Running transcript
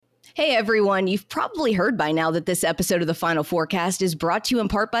Hey everyone, you've probably heard by now that this episode of the Final Forecast is brought to you in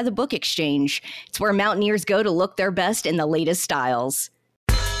part by the Book Exchange. It's where Mountaineers go to look their best in the latest styles.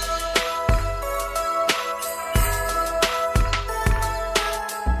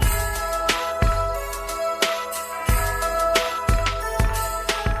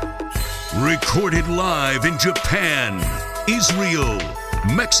 Recorded live in Japan, Israel,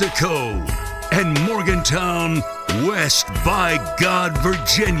 Mexico, and Morgantown, West by God,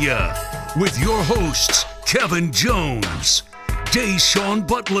 Virginia, with your hosts, Kevin Jones, Deshaun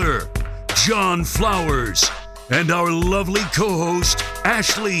Butler, John Flowers, and our lovely co-host,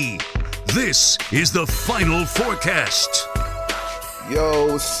 Ashley. This is the Final Forecast.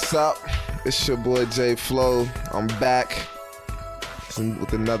 Yo, what's up? It's your boy J Flow. I'm back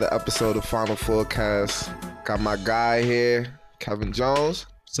with another episode of Final Forecast. Got my guy here, Kevin Jones.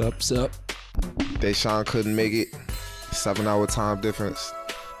 What's up? Deshaun couldn't make it. 7-hour time difference.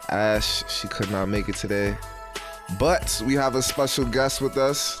 Ash, she could not make it today. But we have a special guest with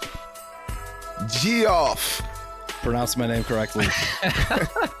us. Geoff. Pronounce my name correctly.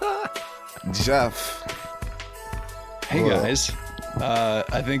 Jeff. Hey guys.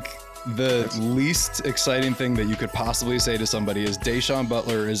 I think the least exciting thing that you could possibly say to somebody is Deshaun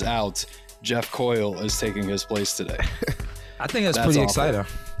Butler is out. Jeff Coyle is taking his place today. I think that's pretty awful. Exciting.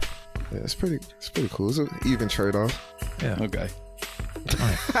 Yeah, it's pretty cool. It's an even trade-off. Yeah. Okay.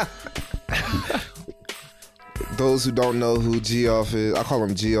 Those who don't know who Geoff is, I call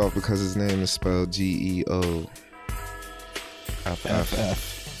him Geoff because his name is spelled Geoff.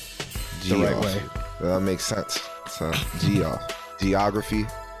 The right way. That makes sense. So Geoff. Geography.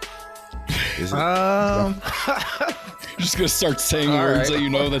 Is it? You're just gonna start saying words that you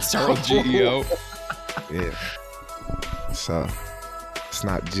know that start with GEO. Yeah. So it's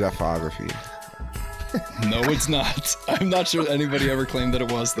not Jeffography. No, it's not. I'm not sure anybody ever claimed that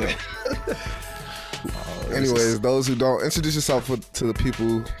it was, though. Anyways, those who don't, introduce yourself to the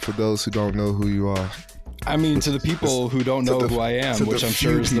people, for those who don't know who you are. I mean, to the people who don't know who I am, which I'm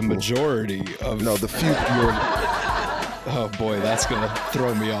sure is the majority of... No, the few... Oh boy, that's going to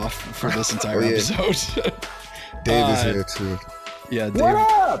throw me off for this entire episode. Dave is here too. Yeah, Dave. What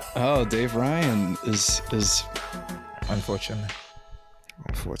up? Oh, Dave Ryan is... Unfortunately,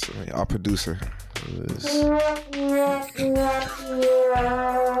 our producer is...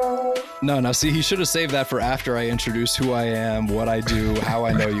 No, see, he should have saved that for after I introduce who I am, what I do, how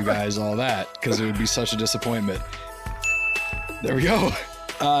I know you guys, all that, because it would be such a disappointment. There we go.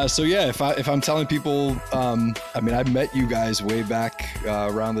 So yeah, if I'm telling people, I mean, I met you guys way back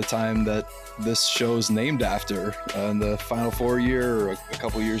around the time that this show's named after, in the Final Four year or a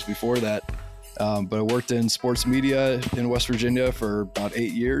couple years before that. But I worked in sports media in West Virginia for about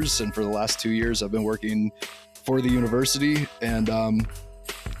 8 years, and for the last 2 years, I've been working for the university, and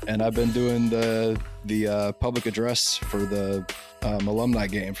I've been doing the public address for the alumni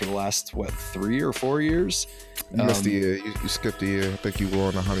game for the last 3 or 4 years. You missed a year. You skipped a year. I think you were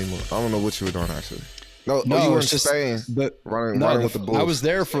on a honeymoon. I don't know what you were doing actually. No, you were in Spain. Running with the Bulls. I was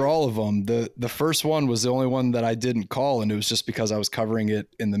there for all of them. The first one was the only one that I didn't call, and it was just because I was covering it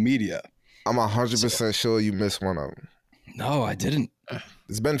in the media. I'm 100% sure you missed one of them. No, I didn't.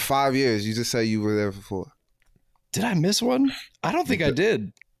 It's been 5 years. You just said you were there for 4. Did I miss one? I don't think I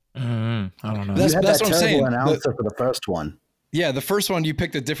did. I don't know. That's what I'm saying. Announcer for the first one. Yeah, the first one you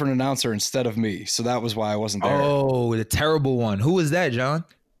picked a different announcer instead of me, so that was why I wasn't there. Oh, the terrible one. Who was that, John?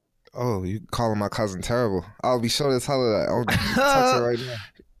 Oh, you calling my cousin terrible? I'll be sure to tell her that. I'll text her right now.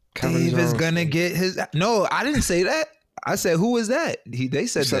 Dave is gonna get his. No, I didn't say that. I said, who was that? They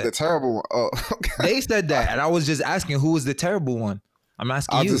said that. The terrible one. Oh, okay. They said that, and I was just asking who was the terrible one. I'm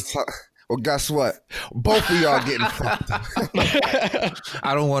asking you. Well, guess what? Both of y'all getting fucked.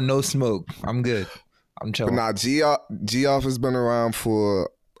 I don't want no smoke. I'm good. I'm chilling. But Geoff has been around for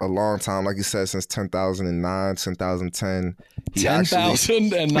a long time, like you said, since 2009, 2010.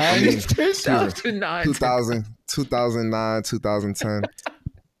 2009? 2009, 2010.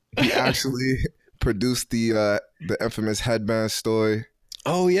 He actually produced the infamous headband story.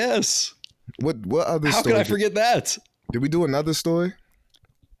 Oh, yes. What other story? How could I forget that? Did we do another story?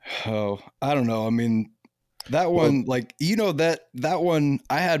 Oh, I don't know. I mean, that one, that one,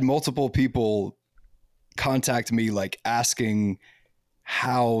 I had multiple people contact me, asking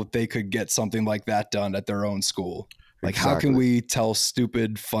how they could get something like that done at their own school. How can we tell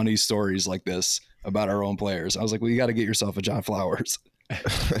stupid, funny stories like this about our own players? I was like, well, you got to get yourself a John Flowers.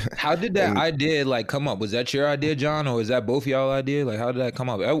 How did that idea come up? Was that your idea, John, or is that both y'all idea? How did that come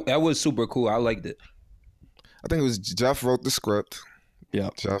up? That was super cool. I liked it. I think it was Jeff wrote the script.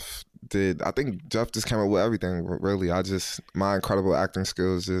 Yeah. Jeff did. I think Jeff just came up with everything. Really, my incredible acting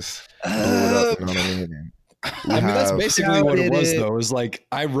skills just blew it up. You know what I mean? That's basically what it was, though. Is like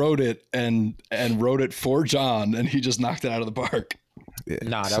I wrote it and wrote it for John, and he just knocked it out of the park. Yeah,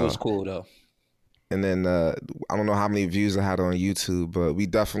 Nah, that was cool though. And then I don't know how many views I had on YouTube, but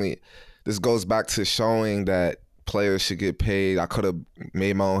this goes back to showing that players should get paid. I could have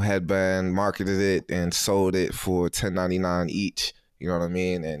made my own headband, marketed it, and sold it for $10.99 each. You know what I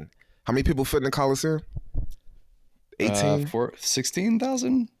mean? And how many people fit in the Coliseum? 18?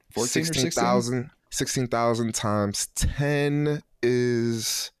 16,000? 14 or 16,000. 16,000 times 10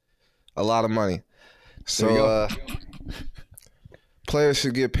 is a lot of money. So players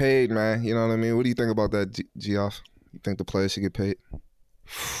should get paid, man. You know what I mean? What do you think about that, Geoff? You think the players should get paid?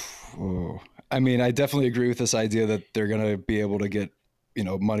 I mean, I definitely agree with this idea that they're going to be able to get,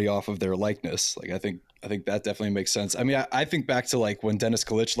 money off of their likeness. Like, I think that definitely makes sense. I mean, I think back to like when Dennis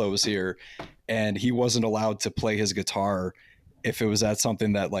Kalichlo was here and he wasn't allowed to play his guitar if it was at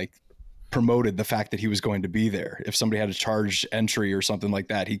something that like promoted the fact that he was going to be there. If somebody had a charge entry or something like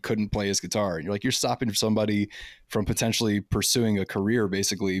that, he couldn't play his guitar. And you're like, you're stopping somebody from potentially pursuing a career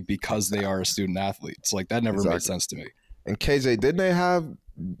basically because they are a student athlete. It's like, that never made sense to me. And KJ, didn't they have,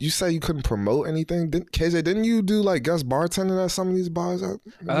 you say you couldn't promote anything? KJ, didn't you do like guest bartending at some of these bars?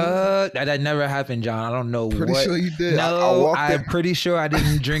 That never happened, John. I don't know. Pretty sure you did. No, I'm pretty sure I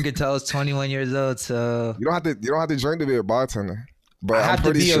didn't drink until I was 21 years old. So you don't have to drink to be a bartender. But I have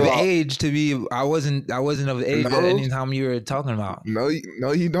to be of age to be. I wasn't of age at any time you were talking about. No,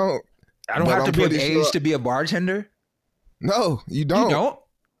 you don't. I don't have to be of age to be a bartender. No, you don't. You don't?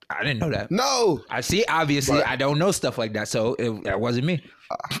 I didn't know that. No. I see. Obviously, I don't know stuff like that. So that wasn't me.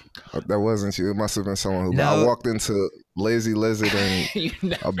 That wasn't you. It must have been someone who. No. I walked into Lazy Lizard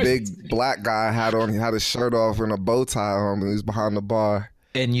and a big black guy had his shirt off and a bow tie on, and he was behind the bar.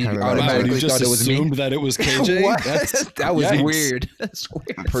 And you automatically thought it was me? That it was KJ? That was weird. That's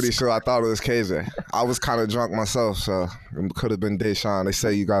weird. I'm pretty sure I thought it was KJ. I was kind of drunk myself, so it could have been Deshaun. They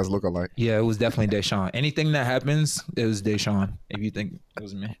say you guys look alike. Yeah, it was definitely Deshaun. Anything that happens, it was Deshaun. If you think it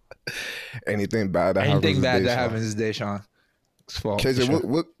was me. Anything bad that happens is Deshaun. It's fault. KJ,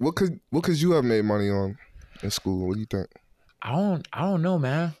 sure. what could you have made money on in school? What do you think? I don't know,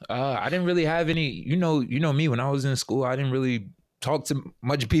 man. I didn't really have any. You know me. When I was in school, I didn't really talk to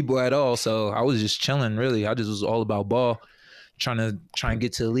much people at all, so I was just chilling. Really, I just was all about ball, trying to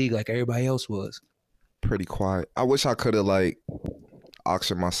get to the league like everybody else was. Pretty quiet. I wish I could have like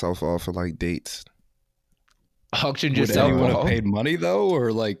auctioned myself off for like dates. Auctioned yourself off? Would have paid money though,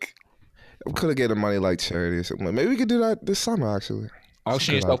 or like we could have given money like charity or something. Maybe we could do that this summer actually.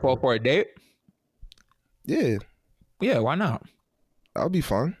 Auction yourself off for a date? Yeah. Yeah, why not? That would be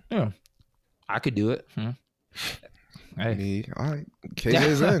fun. Yeah, I could do it. Hey, all right.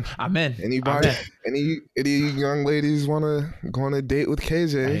 KJ's in. I'm in. Anybody? Any young ladies want to go on a date with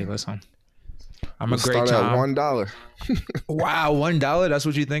KJ? Hey, listen. I'm a great time. Start at $1. Wow, $1? That's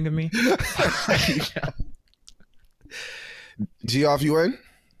what you think of me? Geoff, you in?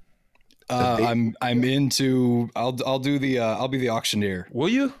 I'm into. I'll be the auctioneer. Will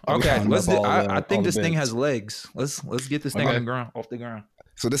you? Okay. Let's. I think this thing has legs. Let's get this thing off the ground.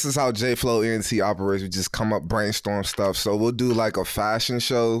 So this is how J-Flow ENT operates. We just come up, brainstorm stuff. So we'll do like a fashion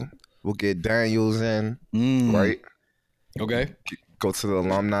show. We'll get Daniels in, right? Okay. Go to the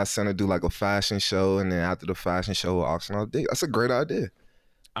Alumni Center, do like a fashion show, and then after the fashion show, we'll auction off date. That's a great idea.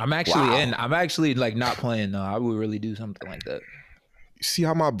 I'm actually in. I'm actually like not playing though. I would really do something like that. You see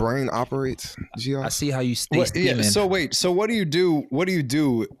how my brain operates, Geoff? I see how you stay steaming. Yeah, so wait. So what do you do? What do you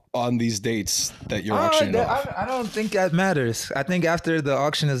do on these dates that you're auctioning off? I don't think that matters. I think after the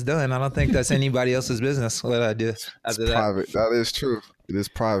auction is done, I don't think that's anybody else's business what I do after that. Private. That is true. It is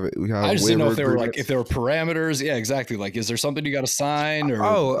private. We have. I just didn't know if there were parameters. Yeah, exactly. Like, is there something you got to sign or?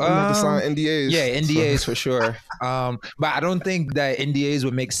 You have to sign NDAs. Yeah, NDAs for sure. But I don't think that NDAs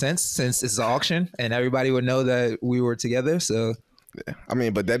would make sense since it's an auction and everybody would know that we were together. So. Yeah. I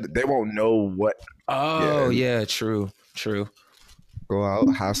mean, but they won't know what. Oh, yeah, true. Go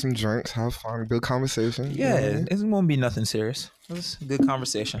out, have some drinks, have fun, good conversation. Yeah, it won't be nothing serious. It's a good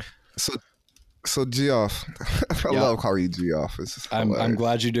conversation. So Geoff, I love calling you Geoff. I'm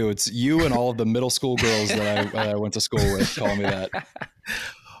glad you do. It's you and all of the middle school girls that I went to school with call me that.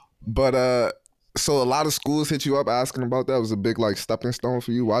 But so a lot of schools hit you up asking about that. It was a big like stepping stone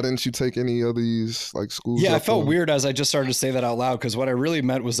for you. Why didn't you take any of these like schools? Yeah, I felt weird as I just started to say that out loud because what I really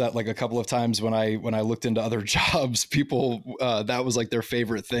meant was that like a couple of times when I looked into other jobs, people that was like their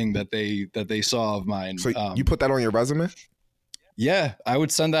favorite thing that they saw of mine. So you put that on your resume? Yeah, I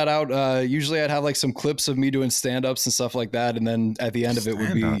would send that out. Usually I'd have like some clips of me doing stand-ups and stuff like that. And then at the end of it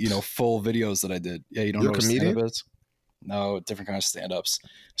would be, full videos that I did. Yeah, you don't know what stand-up is? No, different kind of stand-ups.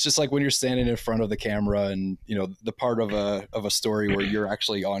 It's just like when you're standing in front of the camera and, the part of a story where you're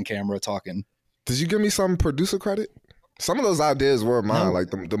actually on camera talking. Did you give me some producer credit? Some of those ideas were mine,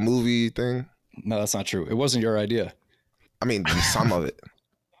 like the movie thing. No, that's not true. It wasn't your idea. I mean, some of it.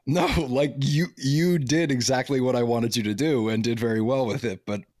 No, like you did exactly what I wanted you to do and did very well with it,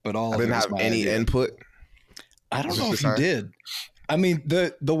 but all I didn't have any input. I don't know if you did. I mean,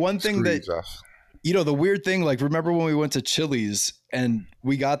 the one thing that the weird thing, like, remember when we went to Chili's and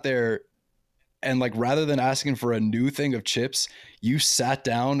we got there and like rather than asking for a new thing of chips, you sat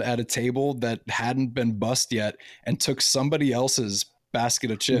down at a table that hadn't been bussed yet and took somebody else's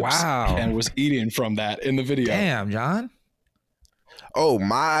basket of chips. Wow. And was eating from that in the video. Damn, John. Oh,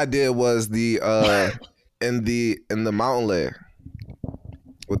 my idea was the in the mountain lair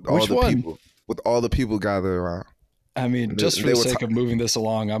with all people. With all the people gathered around. I mean, just for the sake of moving this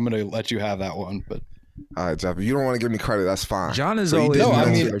along, I'm going to let you have that one. But all right, Jeff, if you don't want to give me credit, that's fine. John is always no. I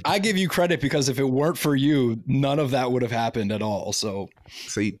mean, I give you credit because if it weren't for you, none of that would have happened at all. So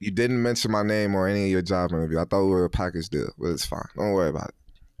you didn't mention my name or any of your job interview. I thought we were a package deal, but it's fine. Don't worry about it.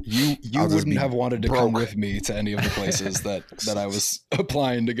 You wouldn't have wanted to come with me to any of the places that I was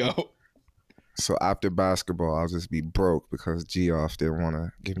applying to go. So after basketball, I'll just be broke because Geoff didn't want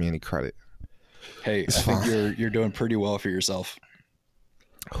to give me any credit. Hey, I think you're doing pretty well for yourself.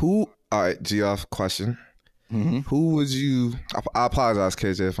 All right, Geoff, question. Mm-hmm. Who would you... I apologize,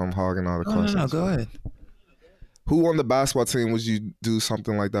 KJ, if I'm hogging all the questions. No, go ahead. Who on the basketball team would you do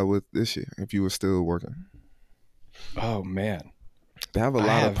something like that with this year if you were still working? Oh, man. They have a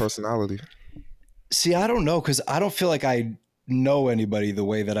lot of personality. See, I don't know because I don't feel like I know anybody the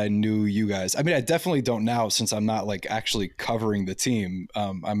way that I knew you guys. I mean, I definitely don't now since I'm not like actually covering the team.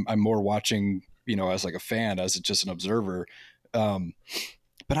 I'm more watching, as like a fan, as just an observer.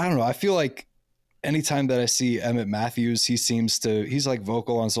 But I don't know. I feel like anytime that I see Emmett Matthews, he's like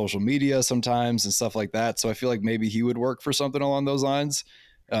vocal on social media sometimes and stuff like that. So I feel like maybe he would work for something along those lines.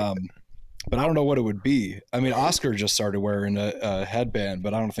 But I don't know what it would be. I mean, Oscar just started wearing a headband,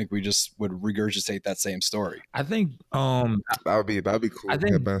 but I don't think we just would regurgitate that same story. I think that'd be cool. I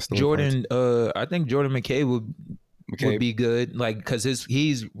think Jordan McKay would be good, like because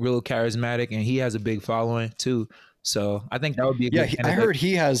he's real charismatic and he has a big following too. So I think that would be a good I heard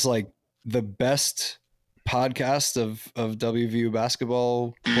he has like the best podcast of WVU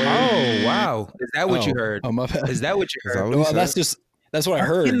basketball players. Oh wow, is that what you heard? Oh my bad. Is that what you heard? Well, that's what I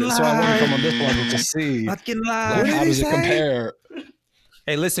heard. That's why I wanted to come on this one to see. How does it compare?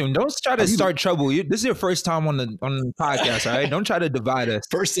 Hey, listen, don't try to start trouble. This is your first time on the podcast, all right? Don't try to divide us.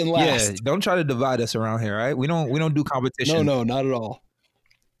 First and last. Yeah, don't try to divide us around here, all right? We don't do competition. No, not at all.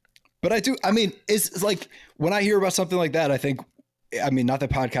 But I do. I mean, it's like when I hear about something like that, I think, not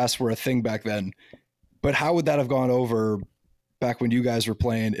that podcasts were a thing back then, but how would that have gone over back when you guys were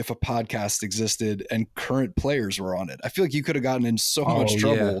playing if a podcast existed and current players were on it? I feel like you could have gotten in so much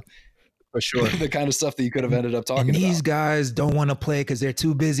trouble. Yeah. For sure. The kind of stuff that you could have ended up talking about. These guys don't want to play because they're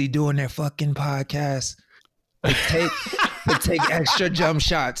too busy doing their fucking podcasts. They take extra jump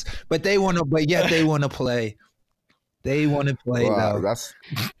shots, but yet they want to play. They want to play. Wow, though.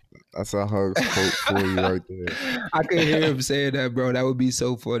 That's a hug quote for you right there. I could hear him saying that, bro. That would be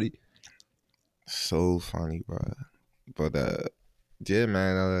so funny. So funny, bro. But yeah,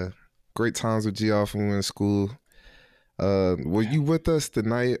 man. Great times with Geoff when we were in school. Were you with us the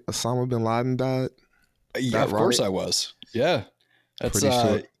night Osama bin Laden died? Yeah, of course I was. Yeah, that's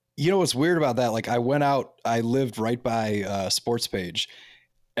sure. You know what's weird about that? Like I went out. I lived right by Sports Page,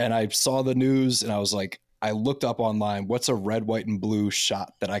 and I saw the news, and I was like, I looked up online. What's a red, white, and blue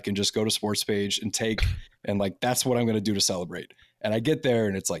shot that I can just go to Sports Page and take, and like that's what I'm going to do to celebrate. And I get there,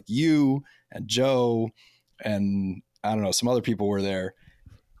 and it's like you and Joe, and I don't know, some other people were there.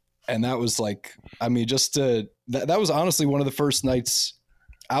 And that was like, that was honestly one of the first nights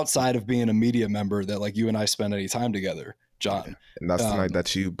outside of being a media member that like you and I spent any time together, John. And that's the night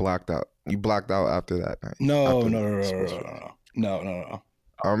that you blacked out. You blacked out after that night. No.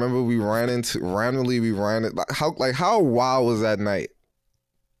 I remember we ran it. How wild was that night?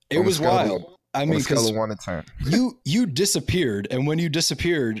 It was wild. I mean, because 1 to 10. you disappeared, and when you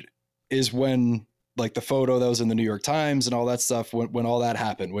disappeared is when like the photo that was in the New York Times and all that stuff, when all that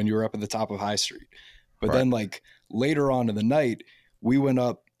happened, when you were up at the top of High Street. But then like later on in the night, we went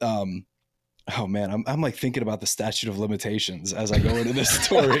up. Oh man, I'm like thinking about the statute of limitations as I go into this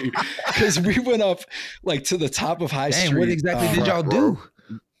story, because we went up like to the top of High Street. What exactly did y'all do?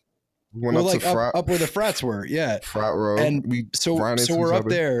 We went up to frat. Up where the frats were, yeah. Frat row. And so we're up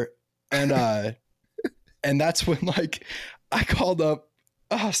there, and and that's when like I called up.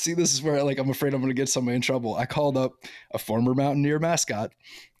 Oh, see, this is where like I'm afraid I'm going to get somebody in trouble. I called up a former Mountaineer mascot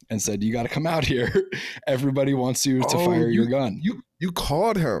and said, "You got to come out here. Everybody wants you to fire your gun." You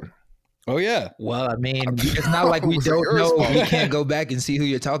called him. Oh yeah. Well, I mean, it's not like we don't know. We can't go back and see who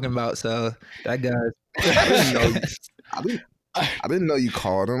you're talking about. So that guy. I didn't know you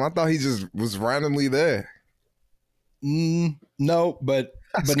called him. I thought he just was randomly there. No, but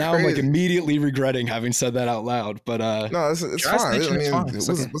now I'm like immediately regretting having said that out loud. But no, it's fine. I mean,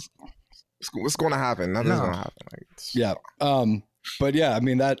 what's going to happen? Nothing's going to happen. Like, yeah. But yeah, I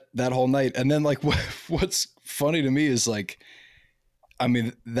mean that whole night, and then like what's funny to me is like, I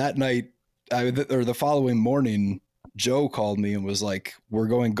mean that night or the following morning, Joe called me and was like, "We're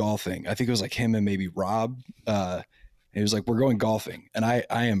going golfing." I think it was like him and maybe Rob. He was like, "We're going golfing." And I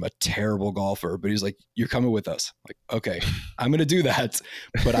am a terrible golfer, but he's like, "You're coming with us." I'm like, okay, I'm going to do that.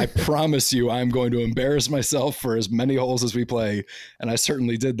 But I promise you, I'm going to embarrass myself for as many holes as we play. And I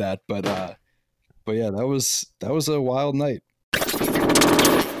certainly did that. But yeah, that was a wild night.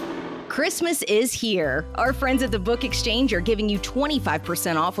 Christmas is here. Our friends at the Book Exchange are giving you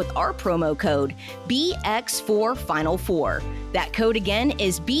 25% off with our promo code BX4Final4. That code again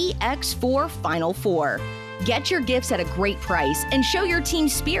is BX4Final4. Get your gifts at a great price and show your team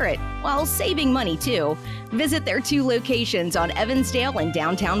spirit while saving money too. Visit their 2 locations on Evansdale and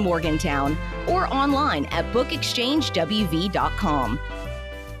downtown Morgantown or online at bookexchangewv.com.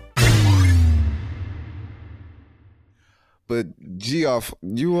 But Geoff,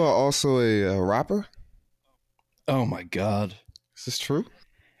 you are also a rapper? Oh my God. Is this true?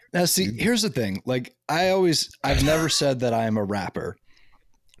 Now see, here's the thing. Like I've never said that I am a rapper.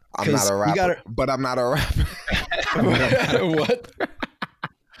 I'm not a rapper, but I'm not a rapper. What?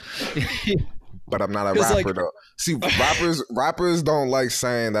 But I'm not a rapper though. See, rappers don't like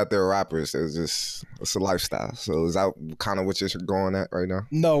saying that they're rappers. It's a lifestyle. So is that kind of what you're going at right now?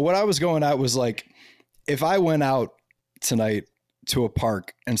 No, what I was going at was like, if I went out tonight to a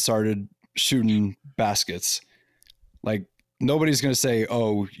park and started shooting baskets, like nobody's going to say,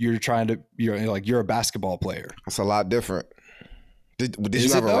 "Oh, you're a basketball player." It's a lot different. Did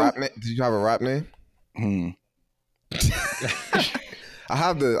you have a rap name? Did you have a rap name? I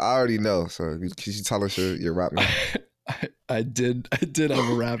already know. So can you tell us your rap name? I did have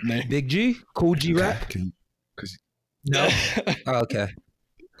a rap name. Big G? Cool G rap? No. Oh, okay.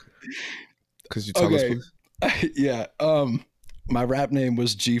 Could you tell us, please? Yeah. My rap name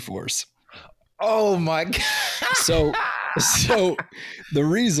was G-Force. Oh my God. So the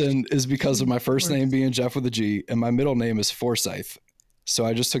reason is because of my first name being Jeff with a G, and my middle name is Forsyth. So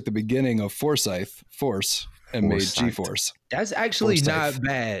I just took the beginning of Forsyth, Force, and made G-Force. That's actually not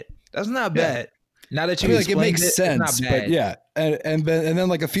bad. That's not bad. Now that you it makes sense, but yeah. And then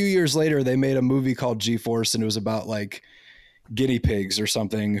like a few years later, they made a movie called G-Force, and it was about like guinea pigs or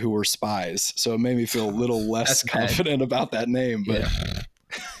something who were spies. So it made me feel a little less confident about that name. But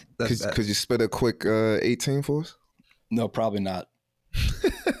could you spit a quick 18 for us? No, probably not.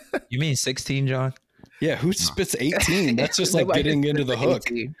 You mean 16, John? Yeah, who spits 18? That's just like getting into the hook.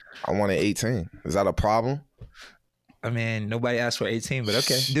 18. I wanted 18. Is that a problem? I mean, nobody asked for 18, but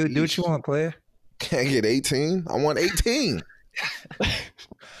okay. Do what you want, player. Can't get 18. I want 18.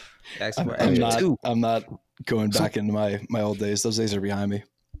 I'm not going back into my old days. Those days are behind me.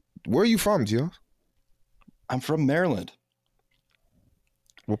 Where are you from, Gio? I'm from Maryland.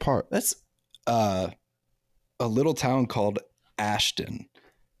 What part? That's a little town called Ashton.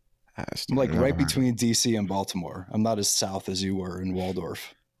 I'm like right between DC and Baltimore. I'm not as south as you were in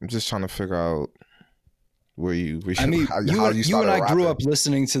Waldorf. I'm just trying to figure out where you I mean, you and I grew up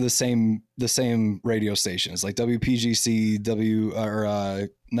listening to the same radio stations, like WPGC,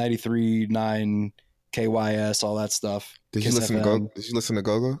 93.9 KYS, all that stuff. Did you listen to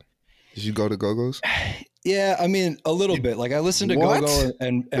Go-Go? Did you go to Go-Go's? Yeah, I mean, a little bit. Like I listened to Go-Go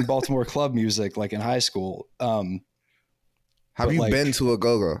and Baltimore club music like in high school. Have you been to a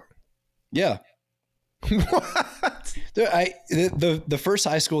Go-Go? Yeah. What? The first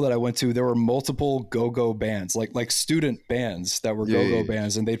high school that I went to, there were multiple go-go bands, like student bands that were go-go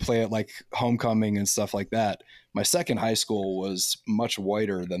bands, and they'd play at like homecoming and stuff like that. My second high school was much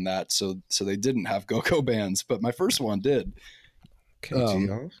whiter than that, so they didn't have go-go bands, but my first one did. Okay,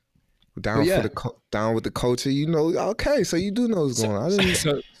 down with the culture, you know. Okay, so you do know what's going on.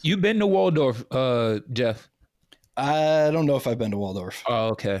 So you've been to Waldorf, Jeff? I don't know if I've been to Waldorf. Oh,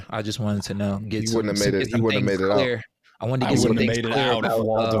 okay. I just wanted to know. You wouldn't have made it out. I wanted to get some things clear out of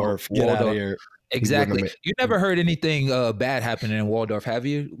Waldorf. Get out of here. Exactly. You never heard anything bad happening in Waldorf, have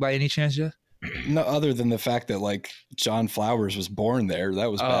you, by any chance, Jeff? No, other than the fact that like John Flowers was born there.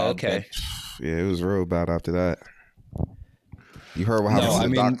 That was bad. Okay. Yeah, it was real bad after that. You heard what happened to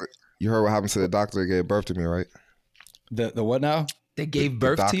the doctor? You heard what happened to the doctor that gave birth to me, right? The what now? They gave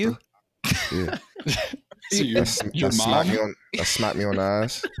birth to you? Yeah. So your mom? That smacked me on the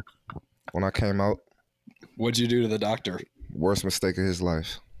ass when I came out. What'd you do to the doctor? Worst mistake of his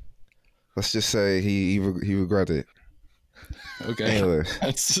life. Let's just say he regretted it. Okay. Anyway.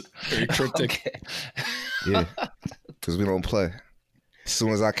 That's very cryptic. Okay. Yeah. Because we don't play. As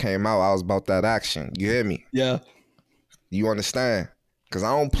soon as I came out, I was about that action. You hear me? Yeah. You understand? Because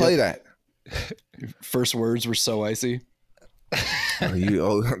I don't play that. Your first words were so icy.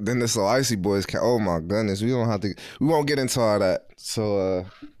 Then the So Icy Boys oh my goodness, we won't get into all that. So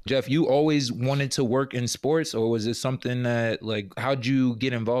Jeff, you always wanted to work in sports, or was it something that, like, how'd you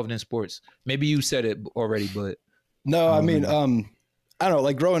get involved in sports? Maybe you said it already, but no, I mean, I don't know,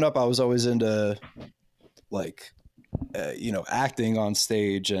 like growing up I was always into like acting on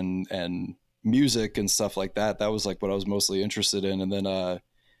stage and music and stuff like that. That was like what I was mostly interested in. And then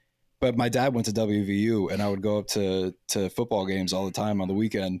but my dad went to WVU, and I would go up to football games all the time on the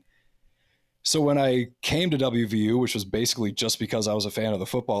weekend. So when I came to WVU, which was basically just because I was a fan of the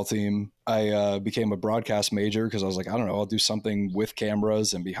football team, I became a broadcast major because I was like, I don't know, I'll do something with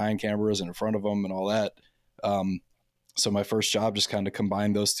cameras and behind cameras and in front of them and all that. So my first job just kind of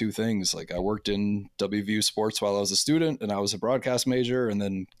combined those two things. Like I worked in WVU sports while I was a student, and I was a broadcast major, and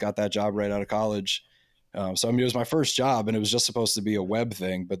then got that job right out of college. So I mean, it was my first job, and it was just supposed to be a web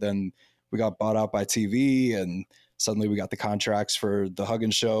thing, but then we got bought out by TV, and suddenly we got the contracts for the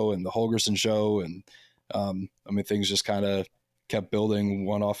Huggins show and the Holgerson show. And I mean, things just kind of kept building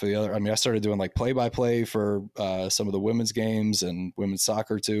one off of the other. I mean, I started doing like play-by-play for some of the women's games and women's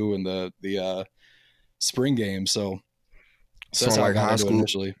soccer too, and the spring games. So that's how I got into it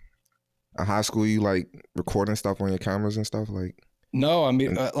initially. In high school, you like recording stuff on your cameras and stuff like? No, I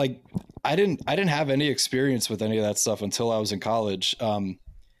mean, like I didn't have any experience with any of that stuff until I was in college. I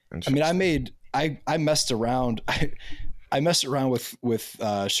mean, I messed around. I messed around with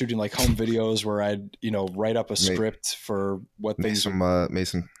shooting like home videos where I'd write up a script for what things. Made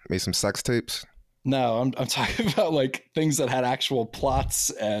some sex tapes. No, I'm talking about like things that had actual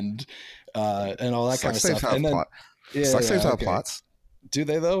plots and all that kind of stuff. And then sex tapes have plots. Do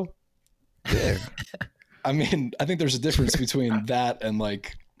they though? Yeah. I mean, I think there's a difference between that and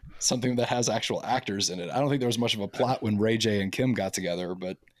like something that has actual actors in it. I don't think there was much of a plot when Ray J and Kim got together,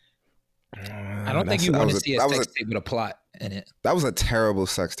 but I don't think you want to see a sex tape with a plot in it. That was a terrible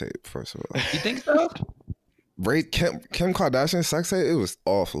sex tape, first of all. You think so? Kim Kardashian sex tape, it was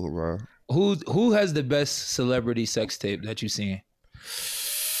awful, bro. Who has the best celebrity sex tape that you've seen?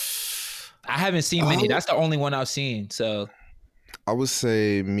 I haven't seen many. That's the only one I've seen. So I would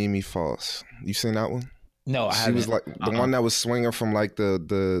say Mimi Foss. You seen that one? No, I haven't. She was like the one that was swinging from like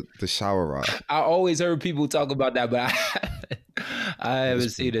the shower rod. I always heard people talk about that, but I haven't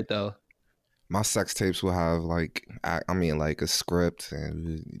seen it though. My sex tapes will have like a script, and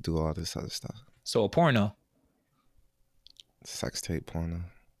we do all this other stuff. So a porno. Sex tape porno.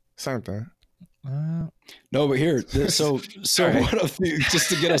 Same thing. No, but here, so right. One of the, just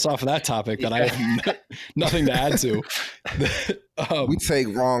to get us off of that topic that I have nothing to add to. We take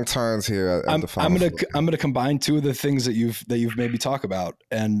wrong turns here. I'm gonna combine two of the things that you've made me talk about,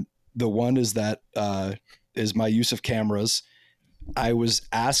 and the one is that is my use of cameras. I was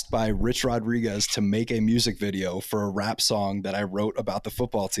asked by Rich Rodriguez to make a music video for a rap song that I wrote about the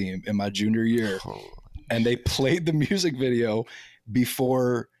football team in my junior year, and they played the music video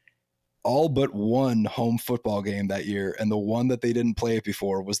before all but one home football game that year, and the one that they didn't play it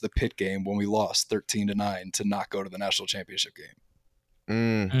before was the Pitt game when we lost 13-9 to not go to the national championship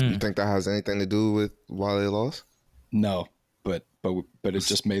game. You think that has anything to do with why they lost? No, but it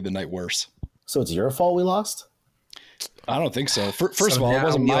just made the night worse. So it's your fault we lost? I don't think so. First of all, it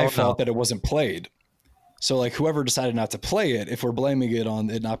wasn't my fault that it wasn't played. So like whoever decided not to play it, if we're blaming it on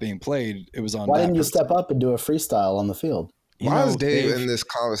it not being played, it was on. Why didn't you step up and do a freestyle on the field? Why is Dave in this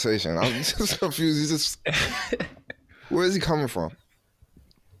conversation? I'm just confused. Where is he coming from?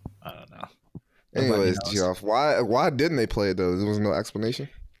 I don't know. Anyways, Geoff, why didn't they play it though? There was no explanation.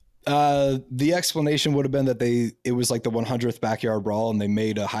 The explanation would have been that it was like the 100th backyard brawl, and they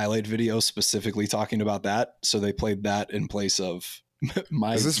made a highlight video specifically talking about that. So they played that in place of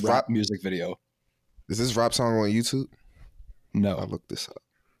my rap music video. Is this rap song on YouTube? No, I looked this up.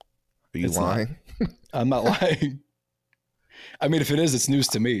 Are you lying? I'm not lying. I mean, if it is, it's news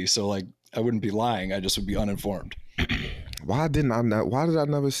to me. So like, I wouldn't be lying. I just would be uninformed. Why did I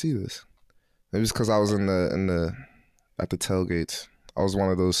never see this? It was because I was at the tailgates. I was one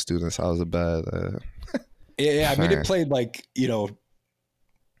of those students. I was a bad. Yeah, I mean, fan. it played like, you know,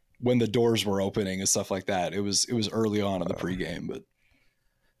 when the doors were opening and stuff like that. It was early on in the pregame, but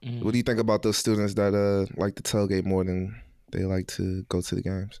What do you think about those students that like to tailgate more than they like to go to the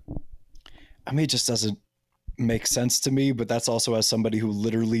games? I mean, it just doesn't make sense to me. But that's also as somebody who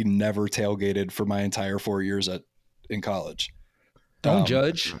literally never tailgated for my entire 4 years in college. Don't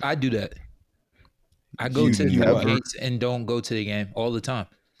judge. I do that. I go to the never- tailgates and don't go to the game all the time.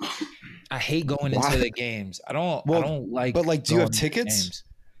 I hate going into the games. I don't like. But like, do you have going to tickets? games.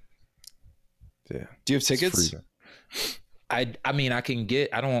 Yeah. Do you have It's tickets? freezing. I mean, I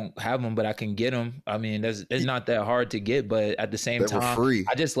don't have them, but I can get them. I mean, it's not that hard to get, but at the same They were time, free.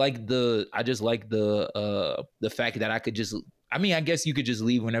 I just like the fact that I could just. I mean, I guess you could just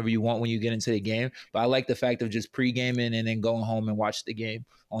leave whenever you want when you get into the game, but I like the fact of just pre-gaming and then going home and watch the game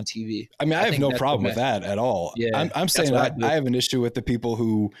on TV. I mean, I have think no that's problem the with that at all. Yeah, I'm that's saying what I that do. I have an issue with the people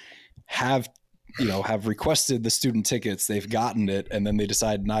who have requested the student tickets, they've gotten it, and then they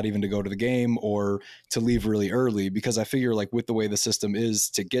decide not even to go to the game or to leave really early, because I figure like with the way the system is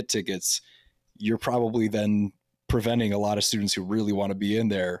to get tickets, you're probably then preventing a lot of students who really want to be in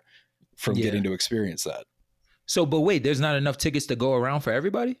there from getting to experience that. So, but wait, there's not enough tickets to go around for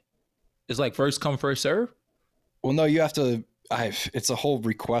everybody? It's like first come, first serve? Well, no, you have to, it's a whole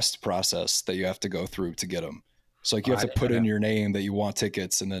request process that you have to go through to get them. So like you have to put in your name that you want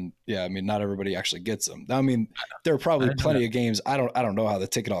tickets, and then, I mean, not everybody actually gets them. I mean, there are probably plenty of games. I don't know how the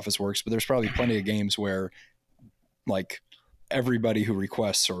ticket office works, but there's probably plenty of games where like everybody who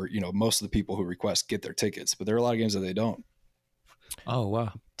requests, or, most of the people who request get their tickets, but there are a lot of games that they don't. Oh,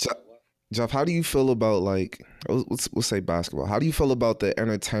 wow. Jeff, how do you feel about like we'll say basketball? How do you feel about the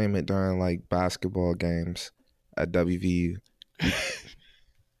entertainment during like basketball games at WVU?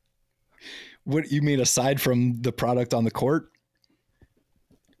 What you mean aside from the product on the court?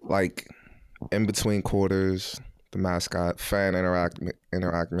 Like in between quarters, the mascot, fan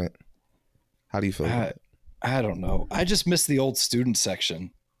interactment. How do you feel about it? I don't know. I just miss the old student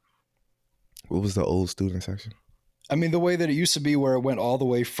section. What was the old student section? I mean, the way that it used to be, where it went all the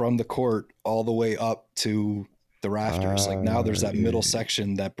way from the court all the way up to the rafters. Like now there's that middle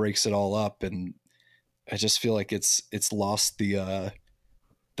section that breaks it all up, and I just feel like it's lost the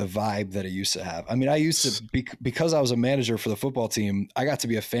vibe that it used to have. I mean, I used to because I was a manager for the football team, I got to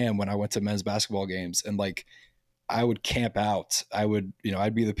be a fan when I went to men's basketball games, and like I would camp out. I would,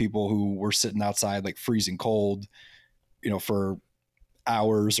 I'd be the people who were sitting outside like freezing cold, for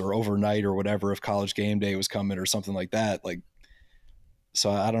hours or overnight or whatever, if college game day was coming or something like that. Like, so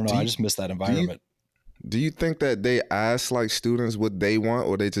I don't know. I just miss that environment. Do you think that they ask like students what they want,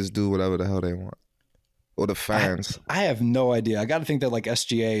 or they just do whatever the hell they want? Or the fans? I have no idea. I got to think that like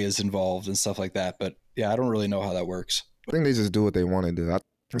SGA is involved and stuff like that, but yeah, I don't really know how that works. I think they just do what they want to do.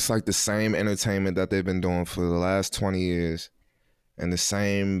 It's like the same entertainment that they've been doing for the last 20 years, and the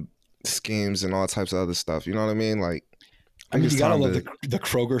same schemes and all types of other stuff. You know what I mean? Like, I mean, you gotta love the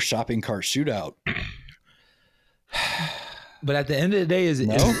Kroger shopping cart shootout. But at the end of the day, is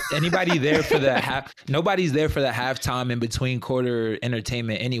anybody there for the half? Nobody's there for the halftime in between quarter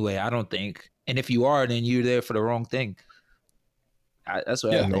entertainment anyway, I don't think. And if you are, then you're there for the wrong thing. That's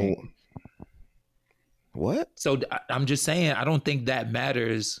what I think. What? So I'm just saying, I don't think that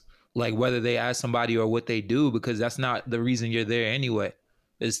matters, like whether they ask somebody or what they do, because that's not the reason you're there anyway.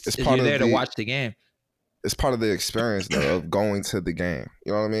 It's you're there to watch the game. It's part of the experience, though, of going to the game.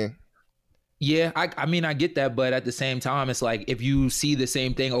 You know what I mean? Yeah, I mean, I get that, but at the same time, it's like if you see the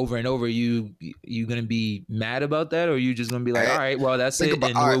same thing over and over, you gonna be mad about that, or you just gonna be like, all right, well, that's it,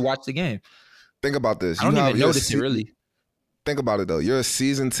 and we'll watch the game. Think about this. I don't even notice it, really. Think about it, though. You're a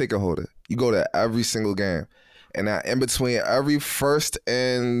season ticket holder. You go to every single game. And now in between every first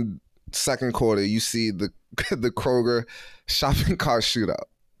and second quarter, you see the Kroger shopping cart shootout.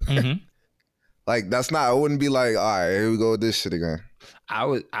 Mm-hmm. Like, that's not, I wouldn't be like, all right, here we go with this shit again.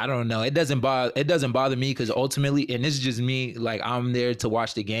 I don't know. It doesn't bother me, because ultimately, and this is just me, like I'm there to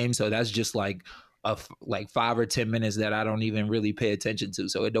watch the game. So that's just like 5 or 10 minutes that I don't even really pay attention to.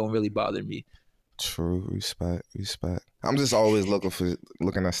 So it don't really bother me. True. Respect. I'm just always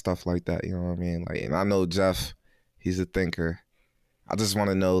looking at stuff like that. You know what I mean? Like, and I know Jeff, he's a thinker. I just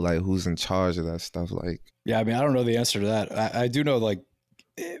want to know like who's in charge of that stuff. Like, yeah, I mean, I don't know the answer to that. I do know, like,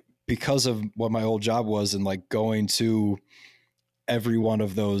 because of what my old job was, and like going to every one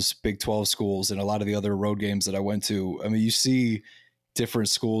of those Big 12 schools and a lot of the other road games that I went to, I mean, you see different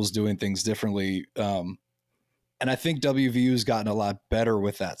schools doing things differently. And I think WVU's gotten a lot better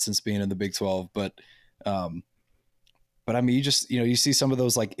with that since being in the Big 12. But But I mean, you see some of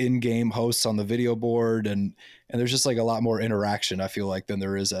those like in-game hosts on the video board, and there's just like a lot more interaction, I feel like, than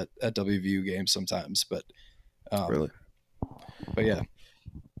there is at WVU games sometimes. But Really? But yeah.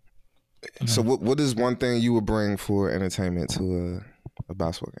 So what is one thing you would bring for entertainment to a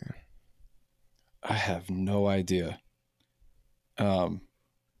basketball game? I have no idea. Man,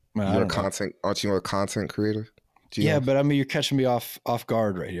 Aren't you a content creator? Yeah, but I mean, you're catching me off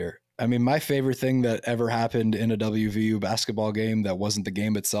guard right here. I mean, my favorite thing that ever happened in a WVU basketball game that wasn't the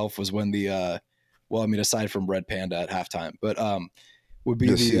game itself was when aside from Red Panda at halftime, but would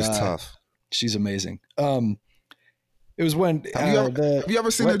be she's tough. She's amazing. It was when have you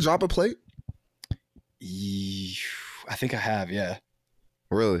ever seen her drop a plate? I think I have, yeah.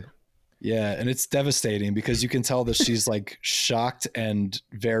 Really? Yeah, and it's devastating because you can tell that she's like shocked and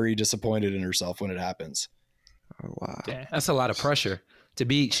very disappointed in herself when it happens. Oh, wow. Damn, that's a lot of pressure to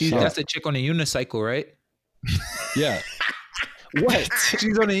be. That's the chick on the unicycle, right? Yeah. What?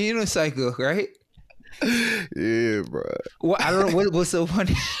 She's on a unicycle, right? Yeah, bro. Well, I don't know what's so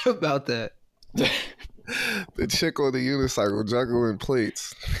funny about that. The chick on the unicycle juggling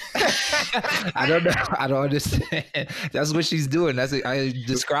plates. I don't know. I don't understand. That's what she's doing. I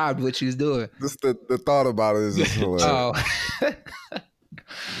described what she's doing. Just the thought about it is just hilarious. Oh.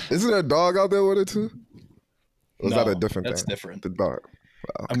 Isn't there a dog out there with it too? Or is that a different thing? That's different. The dog.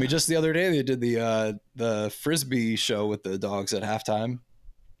 Wow, okay. I mean, just the other day they did the Frisbee show with the dogs at halftime.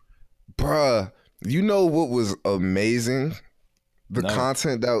 Bruh, you know what was amazing? The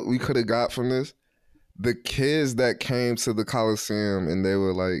content that we could have got from this? The kids that came to the Coliseum and they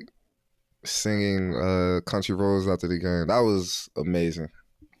were like singing Country Roads after the game. That was amazing.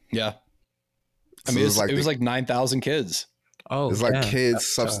 Yeah. So I mean, it was like 9,000 kids. Oh, it's like kids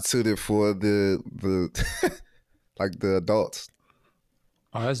substituted for the like the adults.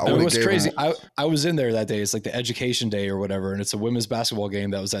 Oh, that's it was crazy. I was in there that day. It's like the education day or whatever, and it's a women's basketball game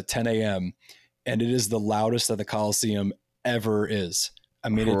that was at 10 a.m. and it is the loudest that the Coliseum ever is. I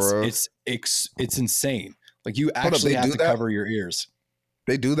mean, it's insane. Like you actually have to cover your ears.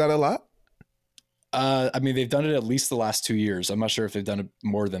 They do that a lot? I mean, they've done it at least the last 2 years. I'm not sure if they've done it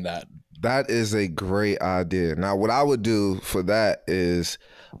more than that. That is a great idea. Now, what I would do for that is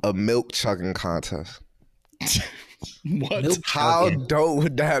a milk chugging contest. What? How dope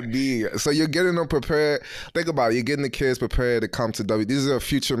would that be? So you're getting them prepared. Think about it. You're getting the kids prepared to come to W. These are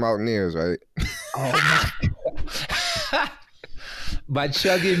future Mountaineers, right? Oh my. By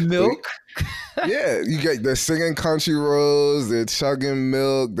chugging milk. Yeah, they're singing Country Roads, they're chugging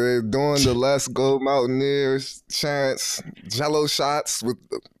milk, they're doing the Let's Go Mountaineers chants, Jello shots with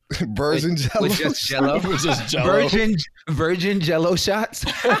virgin Jello. With just Jello. With just Jello. Virgin Jello shots.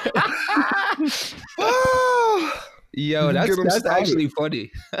 Yo, that's actually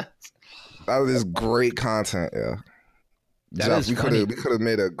funny. That is great content, yeah. Jeff, we could have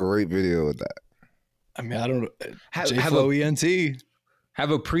made a great video with that. I mean, I don't know. J-Flow ENT.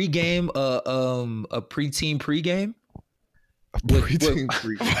 Have a pregame, a pre-team pregame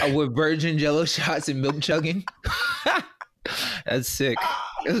with virgin Jello shots and milk chugging. That's sick.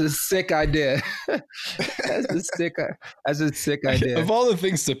 That's a sick idea. That's a sick idea. Of all the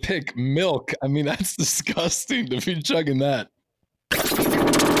things to pick, milk. I mean, that's disgusting to be chugging that.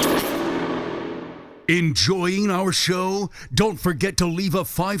 Enjoying our show? Don't forget to leave a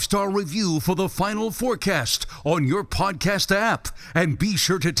 5-star review for the Final Forecast on your podcast app. And be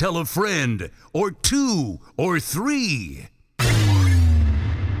sure to tell a friend, or 2, or 3.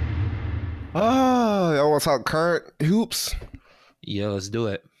 Y'all want to talk current hoops? Yeah, let's do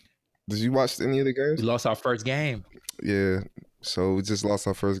it. Did you watch any of the games? We lost our first game. Yeah. So we just lost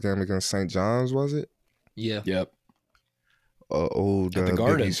our first game against St. John's, was it? Yeah. Yep. Old At the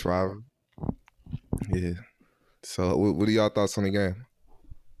Garden. Big East rival. Yeah. So what are y'all thoughts on the game?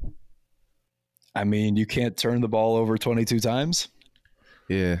 I mean, you can't turn the ball over 22 times.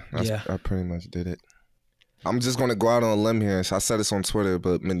 Yeah. I pretty much did it. I'm just going to go out on a limb here. I said this on Twitter,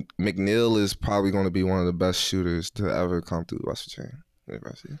 but McNeil is probably going to be one of the best shooters to ever come through West Virginia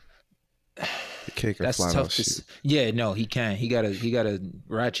University. The kid can fly out shoot. Yeah, no, he can. He got a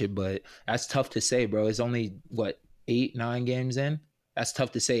ratchet, but that's tough to say, bro. It's only, 8-9 games in? That's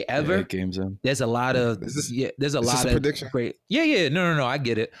tough to say ever. 8 games in. There's a lot of there's a lot of prediction? Great. Yeah. No, I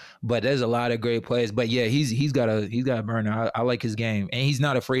get it. But there's a lot of great players. But yeah, he's got a burner. I like his game. And he's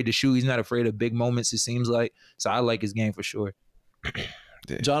not afraid to shoot. He's not afraid of big moments, it seems like. So I like his game for sure.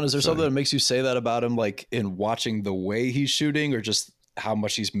 John, is there something that makes you say that about him, like in watching the way he's shooting or just how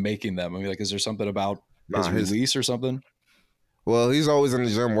much he's making them? I mean, like, is there something about his release or something? Well, he's always in the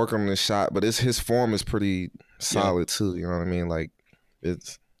gym working on his shot, but his form is pretty solid too. You know what I mean? Like,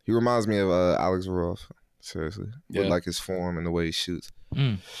 he reminds me of Alex Ruoff. seriously. Yeah. With like his form and the way he shoots.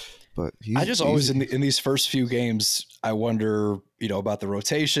 But I just always in these first few games, I wonder, about the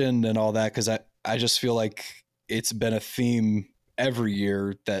rotation and all that, because I just feel like it's been a theme every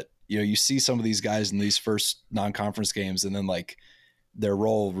year that you see some of these guys in these first non-conference games, and then like their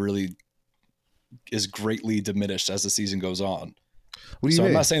role really is greatly diminished as the season goes on. What do you so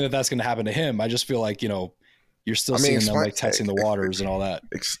mean? I'm not saying that that's going to happen to him. I just feel like you're still seeing them like testing the waters and all that.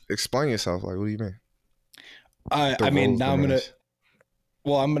 Explain yourself. Like, what do you mean? I mean, now I'm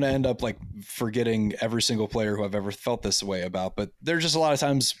going to end up like forgetting every single player who I've ever felt this way about. But there's just a lot of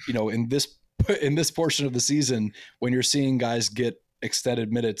times, in this portion of the season, when you're seeing guys get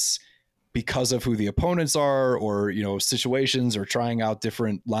extended minutes because of who the opponents are, or, situations, or trying out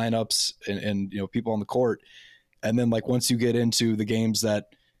different lineups and people on the court. And then like, once you get into the games that,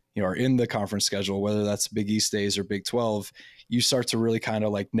 are in the conference schedule, whether that's Big East days or Big 12, you start to really kind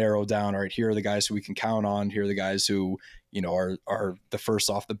of like narrow down, all right, here are the guys who we can count on. Here are the guys who, are the first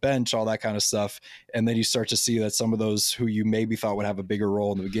off the bench, all that kind of stuff. And then you start to see that some of those who you maybe thought would have a bigger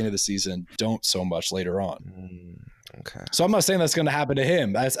role in the beginning of the season don't so much later on. Okay. So I'm not saying that's going to happen to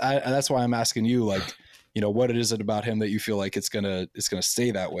him. That's why I'm asking you, like, what is it about him that you feel like it's gonna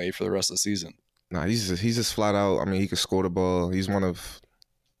stay that way for the rest of the season? Nah, he's just flat out. I mean, he can score the ball. He's one of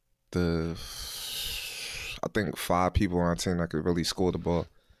the, I think, 5 people on our team that could really score the ball.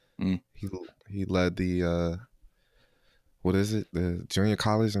 He led the what is it? The junior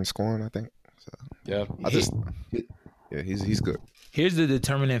college in scoring, I think. So, yeah, he's good. Here's the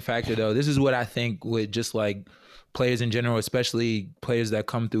determining factor, though. This is what I think with just like players in general, especially players that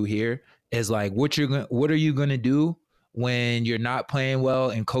come through here, is like what are you gonna do when you're not playing well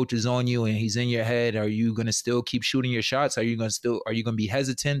and coach is on you and he's in your head? Are you gonna still keep shooting your shots? Are you gonna be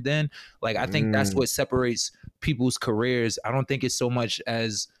hesitant then? Like, I think that's what separates people's careers. I don't think it's so much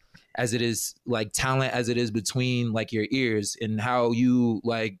as it is like talent as it is between like your ears and how you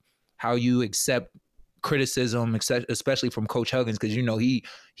accept criticism, especially from Coach Huggins, because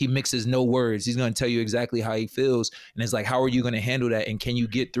he mixes no words. He's going to tell you exactly how he feels, and it's like, how are you going to handle that, and can you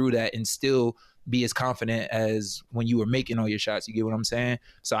get through that and still be as confident as when you were making all your shots? You get what I'm saying?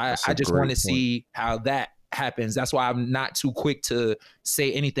 So I just want to see how that happens. That's why I'm not too quick to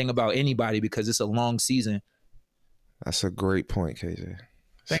say anything about anybody, because it's a long season. That's a great point, KJ.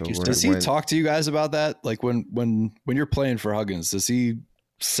 Thank you. Does he talk to you guys about that? Like when you're playing for Huggins, does he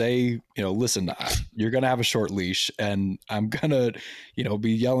say, listen, you're going to have a short leash and I'm going to,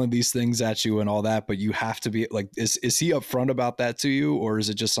 be yelling these things at you and all that, but you have to be like, is he upfront about that to you, or is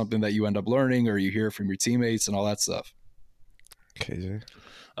it just something that you end up learning or you hear from your teammates and all that stuff? KJ.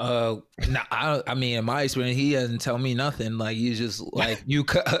 I mean, in my experience, he doesn't tell me nothing. Like, he's just like,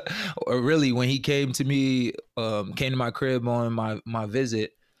 or really when he came to me, came to my crib on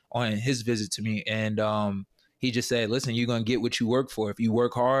his visit to me. And, he just said, listen, you're going to get what you work for. If you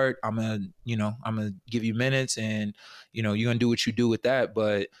work hard, I'm going to give you minutes and, you're going to do what you do with that.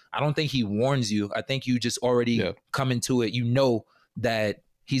 But I don't think he warns you. I think you just already come into it. You know that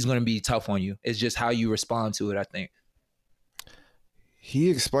he's going to be tough on you. It's just how you respond to it, I think. He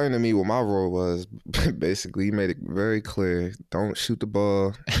explained to me what my role was. Basically, he made it very clear. Don't shoot the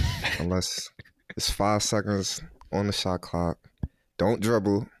ball unless it's 5 seconds on the shot clock. Don't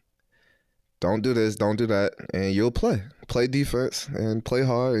dribble. Don't do this, don't do that, and you'll play. Play defense and play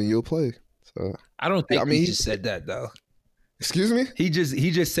hard, and you'll play. So I don't think he just said that, though. Excuse me? He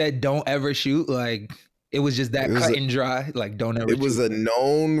just said don't ever shoot. Like, it was just that cut and dry. Like, don't ever shoot. It was a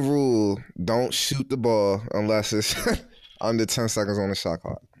known rule. Don't shoot the ball unless it's under 10 seconds on the shot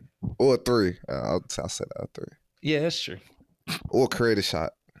clock. Or 3. I'll say that, 3. Yeah, that's true. Or create a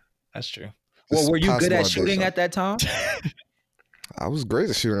shot. That's true. Well, were you good at shooting at that time? I was great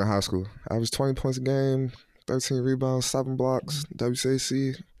at shooting in high school. I was 20 points a game, 13 rebounds, 7 blocks,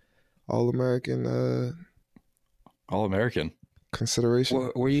 WCAC, All-American. All-American. Consideration.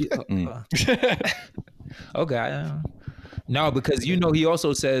 Were you? Okay. No, because he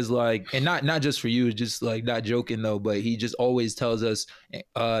also says, like, and not just for you, just like, not joking though, but he just always tells us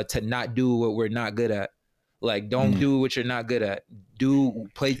to not do what we're not good at. Like, don't do what you're not good at.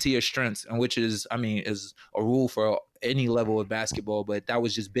 Play to your strengths, and which is a rule for any level of basketball, but that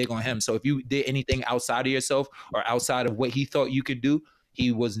was just big on him. So if you did anything outside of yourself or outside of what he thought you could do,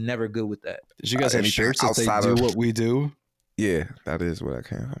 he was never good with that. Did you guys have shirts that say do what we do? Yeah, that is where I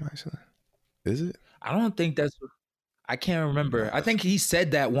came from, actually. Is it? I don't think I can't remember. I think he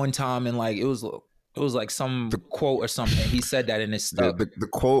said that one time, and like it was like some quote or something. He said that in his stuff. The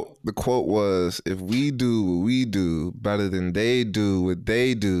quote was, if we do what we do better than they do what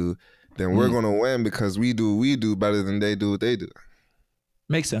they do, then we're going to win because we do what we do better than they do what they do.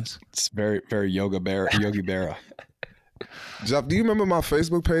 Makes sense. It's very, very Yogi Berra. Jeff, do you remember my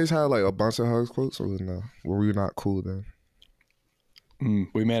Facebook page had like a bunch of hugs quotes, or no? Were we not cool then?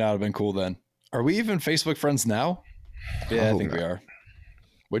 We may not have been cool then. Are we even Facebook friends now? Yeah, I think we are.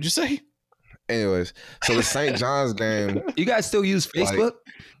 What'd you say? Anyways, so the St. John's game. You guys still use Facebook?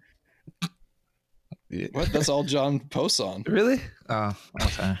 Yeah. What? That's all John posts on. Really? Oh,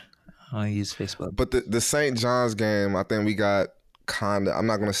 okay. I use Facebook. But the St. John's game, I think we got kind of, I'm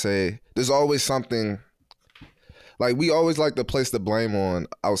not going to say, there's always something, like we always like to place the blame on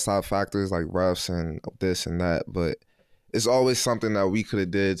outside factors like refs and this and that, but it's always something that we could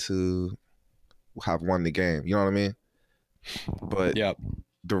have did to have won the game. You know what I mean? But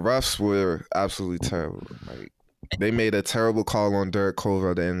the refs were absolutely terrible. Like, they made a terrible call on Derek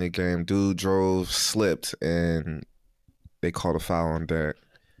Culver at the end of the game. Dude drove, slipped, and they called a foul on Derek.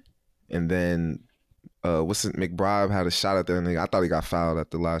 And then, McBride had a shot at the end. I thought he got fouled at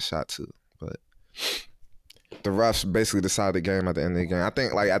the last shot too. But the refs basically decided the game at the end of the game. I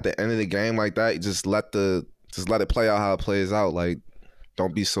think like at the end of the game like that, you just let it play out how it plays out. Like,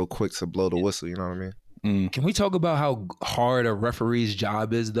 don't be so quick to blow the whistle. You know what I mean? Can we talk about how hard a referee's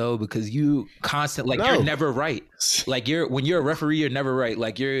job is though? Because you constantly you're never right. Like when you're a referee, you're never right.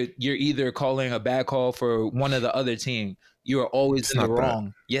 Like you're either calling a bad call for one of the other team. You are always in the wrong.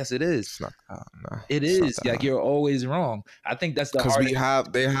 That. Yes, it is. It's not that, no. It is. Like you're always wrong. I think that's the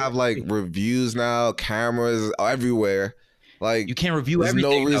hardest. They have like reviews now, cameras everywhere. Like you can't review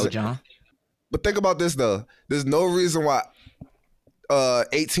everything, though, John. But think about this though. There's no reason why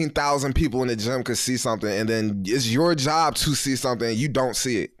 18,000 people in the gym could see something, and then it's your job to see something and you don't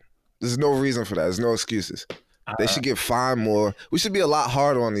see it. There's no reason for that. There's no excuses. They should get fined more. We should be a lot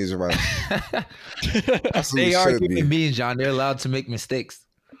harder on these refs. They are human beings, John. They're allowed to make mistakes.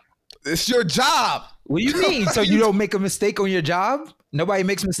 It's your job. What do you mean? So you don't make a mistake on your job? Nobody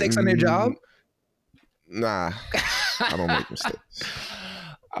makes mistakes on their job? Nah, I don't make mistakes.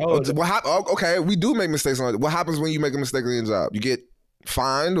 Okay, we do make mistakes on it. What happens when you make a mistake on your job? You get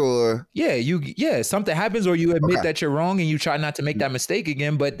fined, or something happens, or you admit that you're wrong and you try not to make that mistake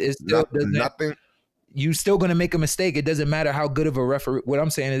again, but it's still nothing. You still gonna make a mistake. It doesn't matter how good of a referee. What I'm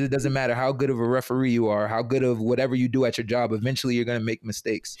saying is, it doesn't matter how good of a referee you are, how good of whatever you do at your job. Eventually, you're gonna make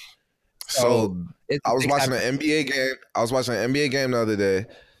mistakes. So I was watching an NBA game. I was watching an NBA game the other day.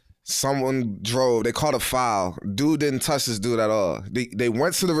 Someone drove. They called a foul. Dude didn't touch this dude at all. They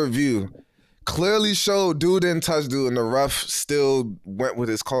went to the review. Clearly showed dude didn't touch dude, and the ref still went with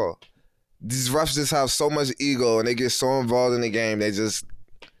his call. These refs just have so much ego, and they get so involved in the game. They just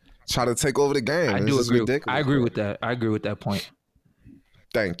try to take over the game. I do agree. I agree with that. I agree with that point.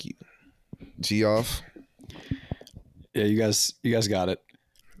 Thank you. G off. Yeah, you guys got it.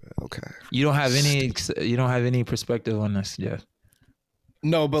 Okay. You don't have any perspective on this, Jeff.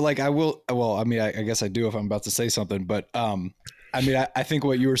 No, but like I will. Well, I mean, I guess I do if I'm about to say something. But I mean, I think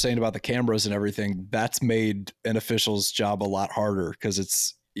what you were saying about the cameras and everything, that's made an official's job a lot harder because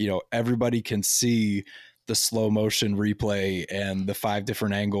it's, everybody can see the slow motion replay and the 5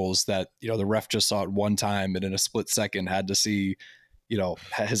 different angles that, the ref just saw it one time and in a split second had to see,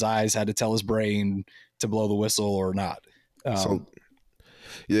 his eyes had to tell his brain to blow the whistle or not. I'm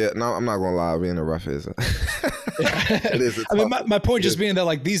not gonna lie, being a ref is it is. I mean, my point just being that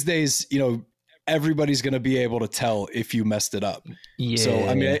like these days, everybody's going to be able to tell if you messed it up. Yeah. So,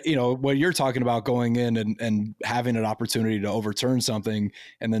 I mean, when you're talking about going in and having an opportunity to overturn something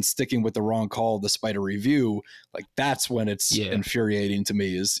and then sticking with the wrong call despite a review, like that's when it's infuriating to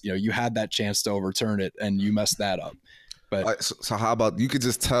me is, you had that chance to overturn it and you messed that up. But so how about you could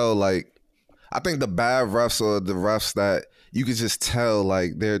just tell, like, I think the bad refs or the refs that you could just tell,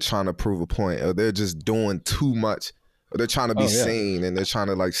 like, they're trying to prove a point or they're just doing too much or they're trying to be seen and they're trying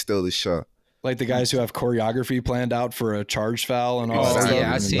to like steal the show. Like the guys who have choreography planned out for a charge foul and all that stuff.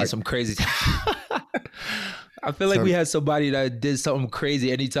 Yeah, I've seen some crazy. I feel like we had somebody that did something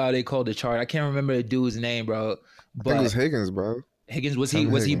crazy anytime they called the charge. I can't remember the dude's name, bro. But I think it was Higgins, bro. Higgins, was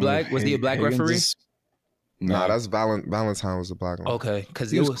he black? Was he a black referee? Nah, that's Valentine was a black one. Okay,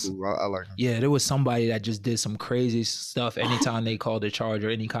 because it was cool. I like him. Yeah, there was somebody that just did some crazy stuff anytime they called the charge or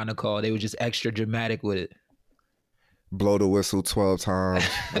any kind of call. They were just extra dramatic with it. Blow the whistle 12 times.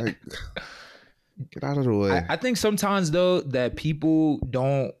 Like, get out of the way. I think sometimes though that people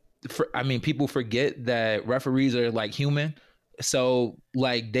people forget that referees are like human. So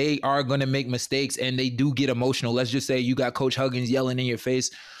like they are going to make mistakes and they do get emotional. Let's just say you got Coach Huggins yelling in your face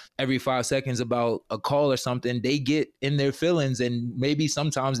every 5 seconds about a call or something. They get in their feelings and maybe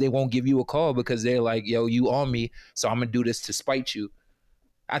sometimes they won't give you a call because they're like, yo, you on me. So I'm going to do this to spite you.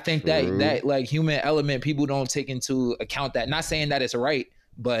 I think that like human element, people don't take into account that. Not saying that it's right,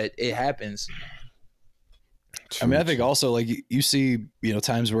 but it happens. I mean, I think also like you see,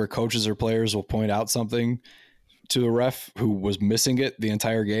 times where coaches or players will point out something to a ref who was missing it the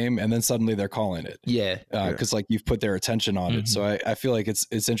entire game, and then suddenly they're calling it. Yeah. Because like you've put their attention on it. So I feel like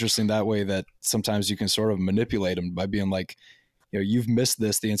it's interesting that way, that sometimes you can sort of manipulate them by being like, you've missed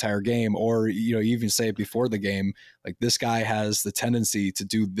this the entire game, or, you even say it before the game, like this guy has the tendency to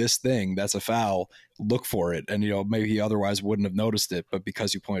do this thing. That's a foul. Look for it. And, maybe he otherwise wouldn't have noticed it, but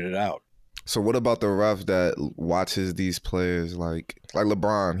because you pointed it out. So what about the ref that watches these players like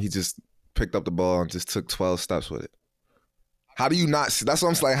LeBron? He just picked up the ball and just took 12 steps with it. How do you not see? That's what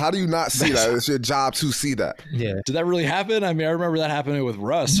I'm saying. How do you not see that? It's your job to see that. Yeah. Did that really happen? I mean, I remember that happening with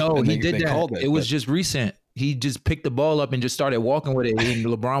Russ. No, he did that. It was just recent. He just picked the ball up and just started walking with it. And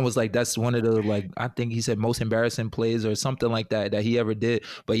LeBron was like, that's one of the, I think he said most embarrassing plays or something like that he ever did.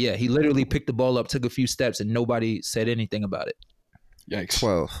 But yeah, he literally picked the ball up, took a few steps, and nobody said anything about it. Yikes.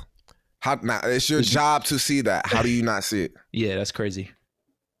 12. Now, it's your job to see that. How do you not see it? Yeah, that's crazy.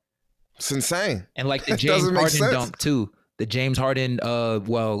 It's insane. And like the James Harden dunk too. The James Harden,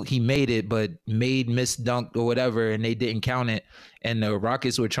 he made it, but missed dunk or whatever, and they didn't count it. And the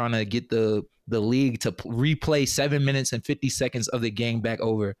Rockets were trying to get the league to replay 7 minutes and 50 seconds of the game back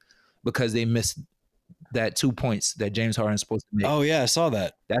over because they missed that 2 points that James Harden's supposed to make. Oh yeah, I saw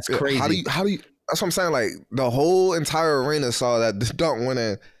that. That's crazy. How do you? That's what I'm saying. Like the whole entire arena saw that the dunk went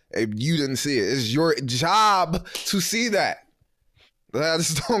in. If you didn't see it, it's your job to see that. I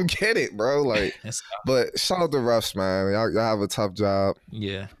just don't get it, bro. Like, but shout out to refs, man. Y'all have a tough job.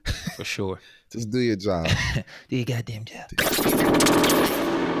 Yeah, for sure. Just do your job. Do your goddamn job.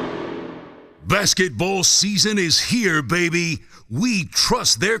 Basketball season is here, baby. We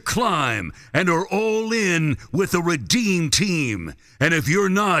trust their climb and are all in with the Redeem Team. And if you're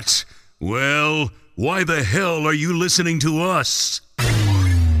not, well, why the hell are you listening to us?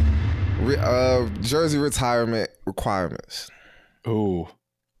 Jersey retirement requirements. Oh,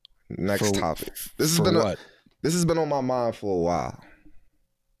 next topic. This has been on my mind for a while.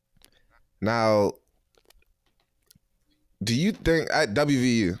 Now, do you think at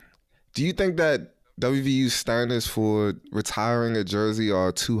WVU, do you think that WVU standards for retiring a jersey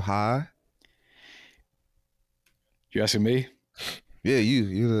are too high? You asking me? Yeah,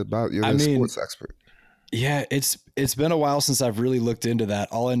 you're the sports expert. Yeah, it's been a while since I've really looked into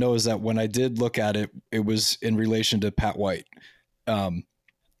that. All I know is that when I did look at it, it was in relation to Pat White.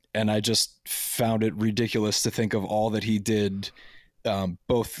 And I just found it ridiculous to think of all that he did,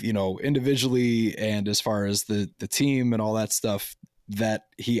 both, individually and as far as the team and all that stuff, that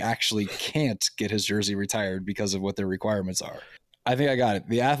he actually can't get his jersey retired because of what their requirements are. I think I got it.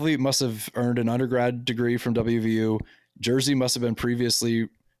 The athlete must have earned an undergrad degree from WVU. The jersey must have been previously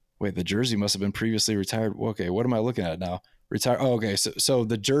retired. Okay, what am I looking at now? Oh, okay. So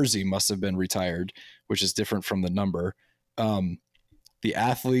the jersey must have been retired, which is different from the number. The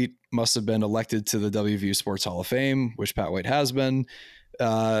athlete must have been elected to the WVU Sports Hall of Fame, which Pat White has been.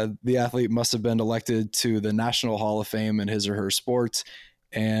 The athlete must have been elected to the National Hall of Fame in his or her sport.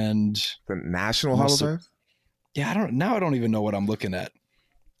 And the National Hall of Fame? Yeah, I don't even know what I'm looking at.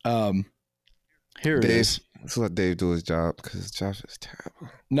 Here it is. Let's let Dave do his job because his job is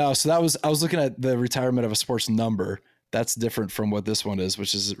terrible. No, so I was looking at the retirement of a sports number. That's different from what this one is,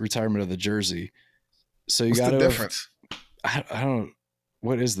 which is retirement of the jersey. So you got the difference? I don't.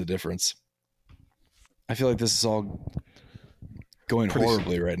 What is the difference? I feel like this is all going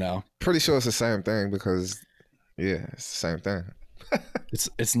horribly right now. Pretty sure it's the same thing because, yeah, it's the same thing.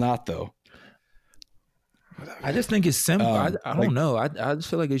 It's not though. I just think it's simple. I don't know. I just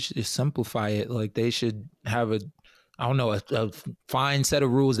feel like they should just simplify it. Like they should have a fine set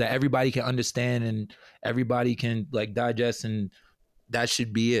of rules that everybody can understand and everybody can like digest, and that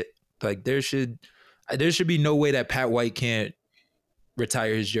should be it. Like there should be no way that Pat White can't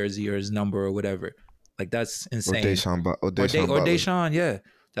retire his jersey or his number or whatever. Like that's insane. Or Deshaun, yeah,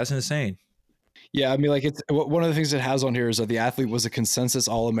 that's insane. Yeah, I mean, like it's one of the things it has on here is that the athlete was a consensus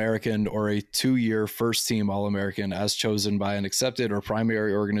All-American or a 2-year first-team All-American as chosen by an accepted or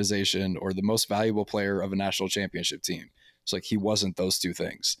primary organization or the most valuable player of a national championship team. So like he wasn't those two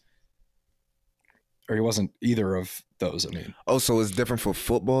things, or he wasn't either of those. I mean, so it's different for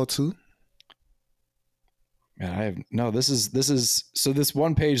football too. Man, this is so this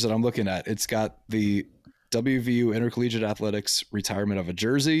one page that I'm looking at, it's got the WVU Intercollegiate Athletics retirement of a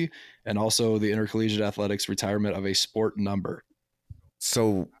jersey and also the Intercollegiate Athletics retirement of a sport number.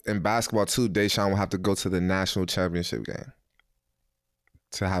 So in basketball too, Deshaun will have to go to the national championship game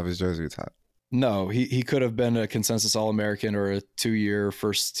to have his jersey retired. No, he could have been a consensus All-American or a 2-year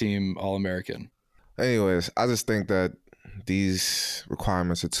first team All-American. Anyways, I just think that these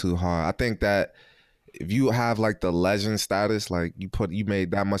requirements are too hard. I think that if you have like the legend status, like you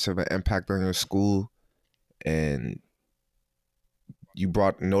made that much of an impact on your school and you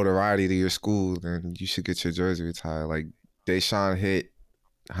brought notoriety to your school, then you should get your jersey retired. Like Deshaun hit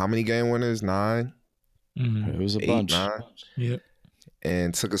how many game winners? 9? It was a 8, bunch. 9? Yep.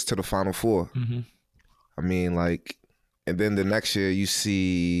 And took us to the Final Four. Mm-hmm. I mean, like, and then the next year you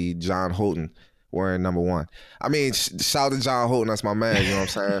see John Holton wearing number 1. I mean, shout out to John Holton. That's my man. You know what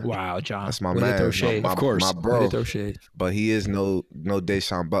I'm saying? Wow, John. That's my Way to man. throw shade. My, Of course. my Way bro. to throw shade. But he is no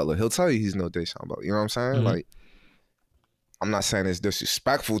Deshaun Butler. He'll tell you he's no Deshaun Butler. You know what I'm saying? Mm-hmm. Like, I'm not saying it's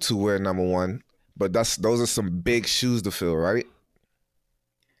disrespectful to wear number 1, but those are some big shoes to fill, right?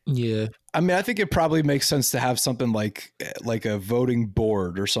 Yeah. I mean, I think it probably makes sense to have something like a voting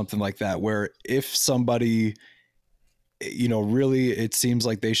board or something like that, where if somebody, you know, really it seems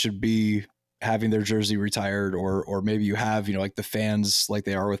like they should be having their jersey retired, or maybe you have, you know, like the fans like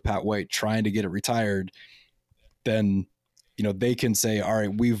they are with Pat White trying to get it retired, then, you know, they can say, all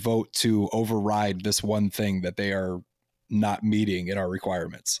right, we vote to override this one thing that they are not meeting in our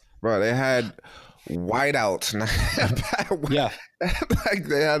requirements. Bro, they had whiteouts. Yeah. Like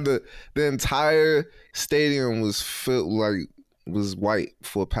they had the entire stadium was was white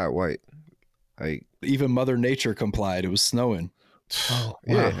for Pat White. Like Even Mother Nature complied. It was snowing. Oh,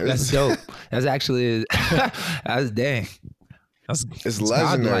 wow. Yeah, That's dope. That's actually, that's dang. it's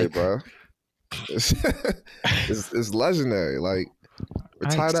legendary, bro. It's legendary. Like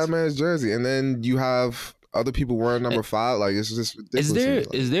retire that man's jersey, and then you have other people wearing number 5. Like it's just ridiculous.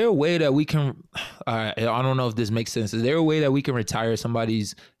 Is there a way that we can? I don't know if this makes sense. Is there a way that we can retire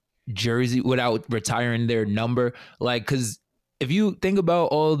somebody's jersey without retiring their number? Like, because if you think about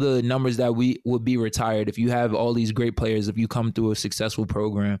all the numbers that we would be retired, if you have all these great players, if you come through a successful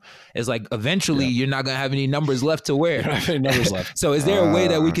program, it's like eventually you're not gonna have any numbers left to wear. You don't have any numbers left. So is there a way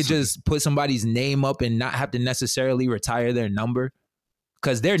that we could just put somebody's name up and not have to necessarily retire their number?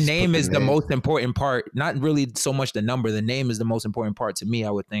 Because their name is the most important part, not really so much the number. The name is the most important part to me,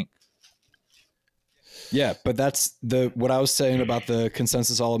 I would think. Yeah, but that's what I was saying about the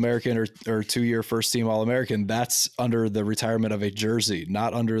consensus All-American or 2-year first team All-American. That's under the retirement of a jersey,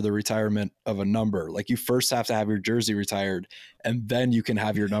 not under the retirement of a number. Like you first have to have your jersey retired, and then you can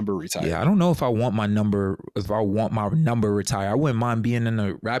have your number retired. Yeah, I don't know if I want my number. If I want my number retired, I wouldn't mind being in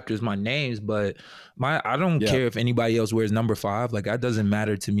the Raptors, my names, but I don't care if anybody else wears number 5. Like that doesn't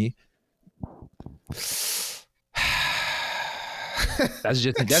matter to me. That's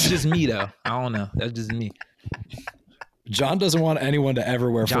just me though. I don't know. That's just me. John doesn't want anyone to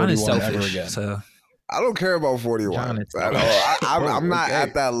ever wear John 41 is selfish, ever again. So I don't care about 41 at all. I'm not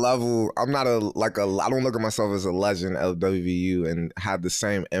at that level. I'm not I don't look at myself as a legend of WVU and have the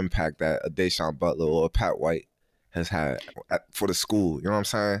same impact that a Deshaun Butler or a Pat White has had for the school. You know what I'm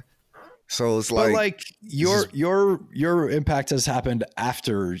saying? So it's but like your impact has happened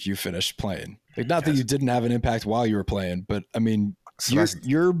after you finished playing. Like not that you didn't have an impact while you were playing, but I mean,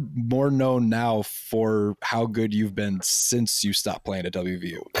 you're more known now for how good you've been since you stopped playing at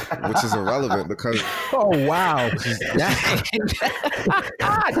WVU, which is irrelevant because oh wow,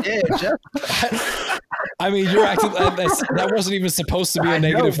 I mean, you're acting that wasn't even supposed to be a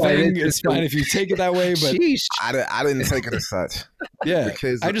negative thing. It's fine if you take it that way, but I didn't take it as such. Yeah,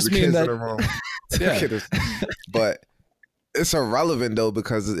 I just mean that. Yeah. But it's irrelevant though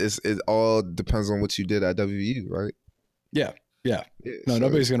because it all depends on what you did at WVU, right? Yeah. No,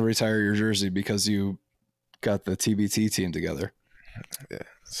 nobody's going to retire your jersey because you got the TBT team together. Yeah,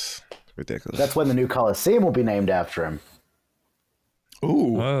 it's ridiculous. That's when the new Coliseum will be named after him.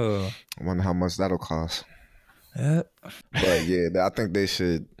 Ooh. I wonder how much that'll cost. Yeah. But yeah, I think they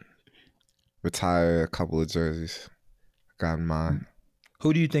should retire a couple of jerseys. I got in mind.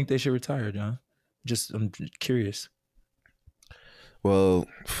 Who do you think they should retire, John? I'm curious. Well,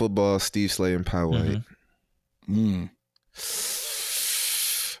 football, Steve Slay and Pat White. Mm-hmm.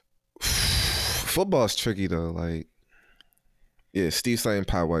 Football's tricky though. Like, yeah, Steve Slay and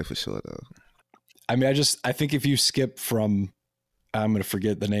Pat White for sure though. I mean, I think if you skip from, I'm going to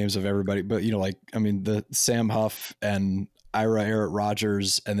forget the names of everybody, but you know, like, I mean, the Sam Huff and Ira Eric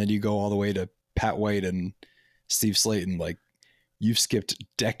Rogers, and then you go all the way to Pat White and Steve Slayton. Like, you've skipped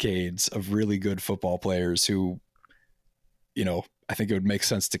decades of really good football players who, you know, I think it would make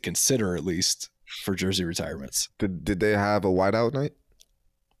sense to consider at least for jersey retirements. Did they have a whiteout night?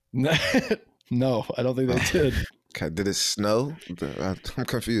 No, I don't think they did. Okay, did it snow? I'm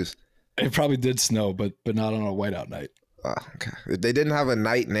confused. It probably did snow, but not on a whiteout night. Okay. If they didn't have a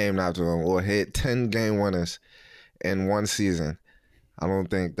night named after them or hit 10 game winners in one season, I don't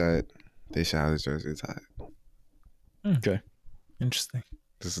think that they should have the jersey retired. Okay. Interesting.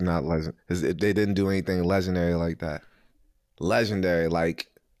 This is not legend. They didn't do anything legendary like that. Legendary, like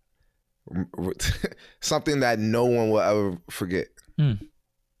something that no one will ever forget.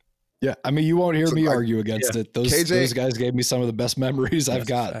 Yeah, I mean, you won't hear me like, argue against it. Those guys gave me some of the best memories I've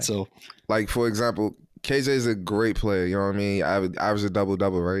got. So, like, for example, KJ is a great player. You know what I mean? I was a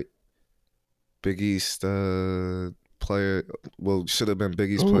double-double, right? Big East player. Well, should have been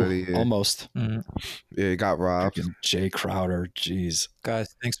Big East player of the year. Almost. Yeah, he got robbed. Jay Crowder. Jeez.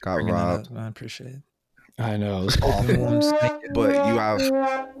 Guys, thanks for Got bringing robbed. that up. I appreciate it. I know. It was awful. But you have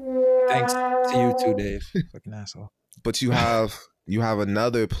Thanks to you too, Dave. Fucking asshole. But you have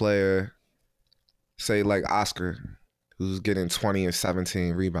another player, say like Oscar, who's getting 20 and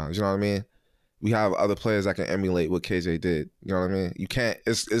 17 rebounds. You know what I mean? We have other players that can emulate what KJ did. You know what I mean? You can't.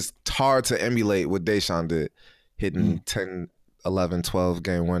 It's hard to emulate what Deshaun did, hitting 10, 11, 12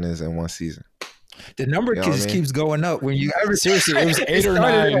 game winners in one season. The number just keeps going up when you seriously. It was 8 or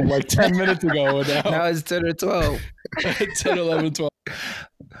 9 like 10 minutes ago, and now it's 10 or 12. 10, 11, 12.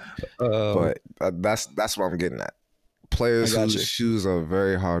 But that's what I'm getting at. Players whose shoes are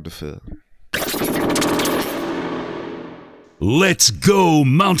very hard to fill. Let's go,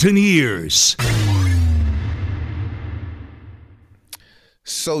 Mountaineers!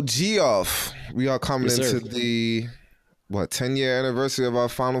 So, Geoff, we are coming into the 10-year anniversary of our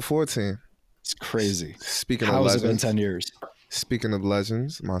Final Four team. It's crazy. Speaking How of has legends, it been 10 years? Speaking of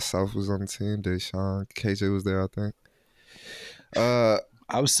legends, myself was on the team. Deshaun, KJ was there, I think.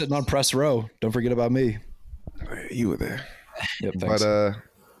 I was sitting on press row. Don't forget about me. You were there. Yep, thanks. But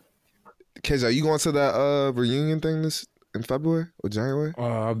KJ, are you going to that reunion thing in February or January?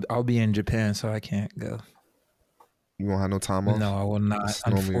 I'll be in Japan, so I can't go. You won't have no time off? No, I will not.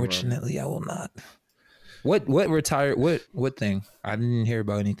 Unfortunately, I will not. What retired? What thing? I didn't hear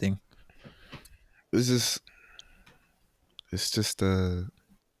about anything. It's just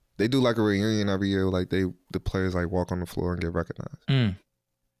they do like a reunion every year. Like the players like walk on the floor and get recognized.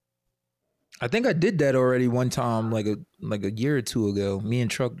 I think I did that already one time, like a year or two ago. Me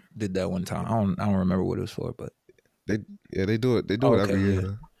and Truck did that one time. I don't remember what it was for, but they do it. They do it every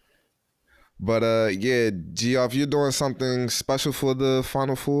year. But Geoff, you're doing something special for the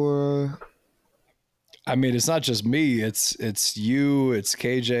Final Four. I mean, it's not just me. It's you. It's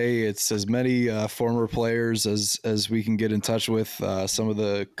KJ. It's as many former players as we can get in touch with. Some of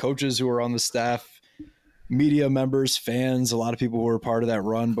the coaches who are on the staff, media members, fans, a lot of people who are part of that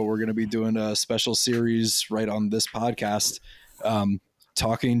run. But we're going to be doing a special series right on this podcast,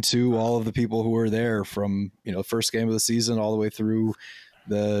 talking to all of the people who were there from first game of the season all the way through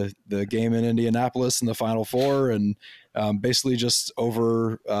the game in Indianapolis in the Final Four, and basically just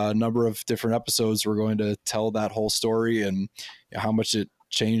over a number of different episodes, we're going to tell that whole story and how much it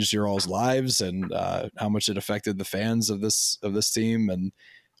changed your all's lives and how much it affected the fans of this team and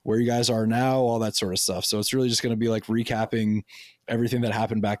where you guys are now, all that sort of stuff. So it's really just going to be like recapping everything that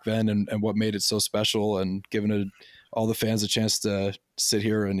happened back then and what made it so special and giving all the fans a chance to sit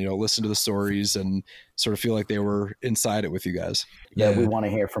here and listen to the stories and sort of feel like they were inside it with you guys. Yeah, we want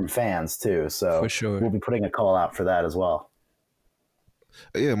to hear from fans too, so for sure. We'll be putting a call out for that as well.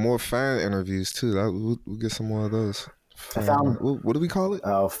 Yeah, more fan interviews too. We'll get some more of those. I found what do we call it?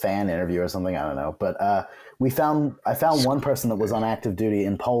 Oh, fan interview or something. I don't know, but I found one person that was on active duty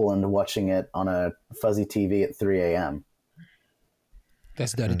in Poland watching it on a fuzzy TV at 3 a.m.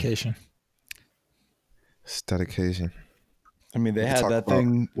 That's dedication. It's dedication. I mean, they had that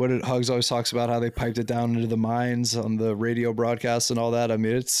thing. What did Hugs always talks about how they piped it down into the mines on the radio broadcasts and all that. I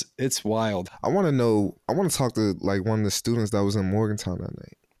mean, it's wild. I want to talk to like one of the students that was in Morgantown that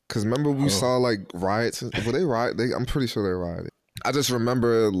night. Cause remember we saw like riots. Well, they riot. I'm pretty sure they rioted. I just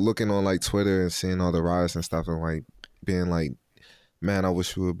remember looking on like Twitter and seeing all the riots and stuff and like being like, man, I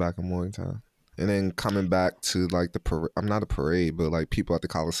wish we were back in Morgantown. And then coming back to like the parade. I'm not a parade, but like people at the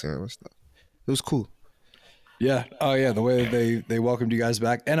Coliseum and stuff. It was cool. Yeah. Oh yeah. The way they welcomed you guys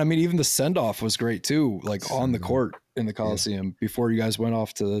back. And I mean, even the send off was great too. Like on the court in the Coliseum before you guys went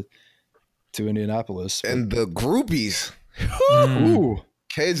off to Indianapolis. And the groupies. Ooh.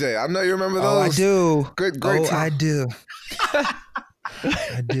 KJ, I know you remember those. Oh, I do. Great time. I do.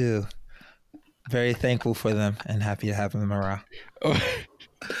 I do. Very thankful for them and happy to have them around.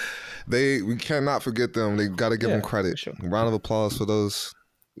 We cannot forget them. They got to give them credit. Sure. Round of applause for those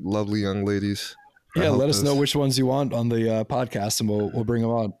lovely young ladies. Yeah, let us know which ones you want on the podcast, and we'll bring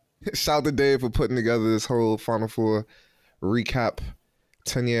them on. Shout out to Dave for putting together this whole Final Four recap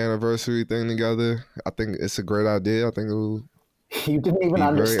 10-year anniversary thing together. I think it's a great idea. I think it will. You didn't even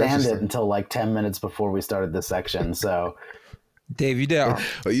understand it until like 10 minutes before we started this section. So Dave, you did.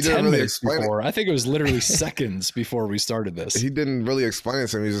 But you 10 didn't really minutes explain it. before. I think it was literally seconds before we started this. He didn't really explain it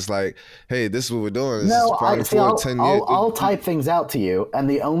to me. He was just like, "Hey, this is what we're doing." This No, is Final Four 10 years. I'll type things out to you, and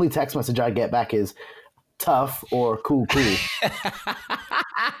the only text message I get back is tough or cool.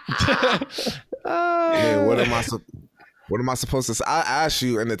 Yeah, what am I supposed to say? I asked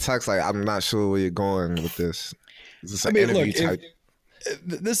you in the text, like, I'm not sure where you're going with this. Is this an interview type?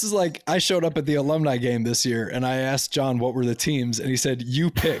 This is like, I showed up at the alumni game this year and I asked John what were the teams, and he said, "You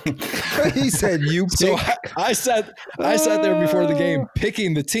pick." He said, "You pick." So I sat there before the game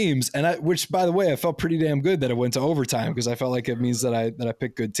picking the teams, and which, by the way, I felt pretty damn good that it went to overtime, because I felt like it means that I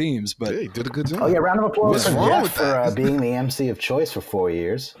picked good teams. But Yeah, you did a good job. Oh yeah, round of applause What's for wrong Jeff with for being the MC of choice for 4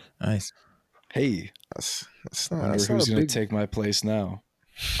 years. Nice. hey, That's I not, wonder that's who's not a going big. to take my place now.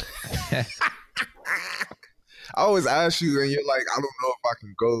 I always ask you, and you're like, I don't know if I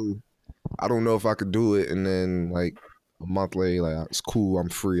can go. I don't know if I could do it. And then like a month later, like, it's cool. I'm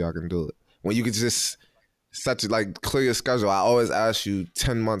free. I can do it. When you could just clear your schedule. I always ask you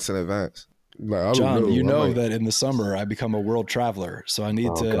 10 months in advance. Like, I don't John, know. you I'm know like, that in the summer I become a world traveler, so I need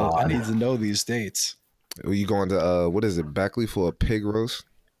Oh, to God. I need to know these dates. Are you going to what is it, Beckley for a pig roast?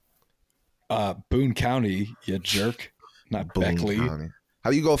 Boone County, you jerk. Not Boone Beckley. County. How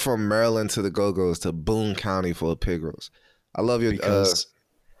do you go from Maryland to the Go-Go's to Boone County for a pig roast? I love your Because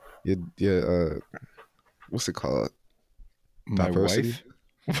your what's it called? my Diversity?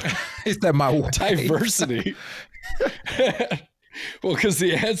 wife. Is that my wife? Diversity. Well, because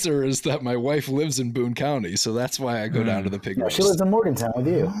the answer is that my wife lives in Boone County, so that's why I go down to the pig No, roast. she lives in Morgantown with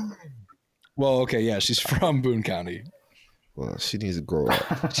you. Well, okay, yeah, she's from Boone County. Well, she needs to grow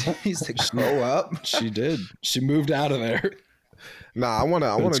up. He's to grow up. She did. She moved out of there. Nah, I want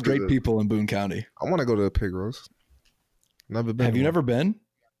It's to great people in Boone County. I want to go to a pig roast. Never been. Have you never been?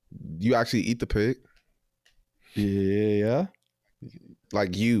 You actually eat the pig? Yeah.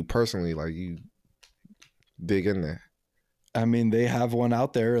 Like you personally, like you dig in there. I mean, they have one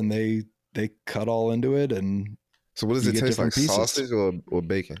out there, and they cut all into it, and So what does You it get taste like? different pieces. Sausage or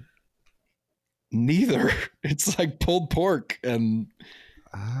bacon? neither. It's like pulled pork, and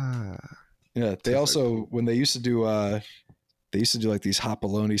Ah. yeah. They Tastes also when they used to do like these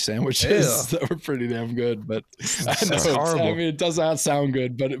hopaloni sandwiches Ew. that were pretty damn good. But I know That's I horrible. mean, it does not sound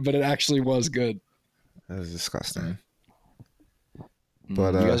good, but it actually was good. That is disgusting.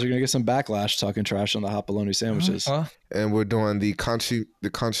 But But, you uh, guys are gonna get some backlash talking trash on the hopaloni sandwiches. Well, And we're doing the country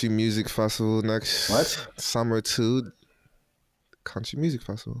music festival next summer too. Country music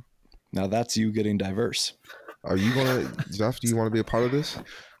festival. Now that's you getting diverse. Are you gonna, Jeff? Do you want to be a part of this?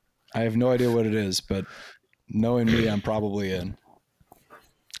 I have no idea what it is, but knowing me, I'm probably in.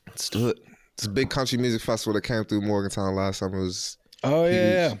 Let's do it. It's a big country music festival that came through Morgantown last summer. It was Oh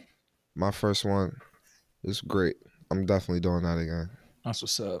yeah, huge. My first one. It was great. I'm definitely doing that again. that's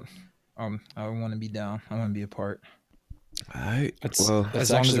what's up. I want to be down. I want to be a part. All right. That's, Well, that's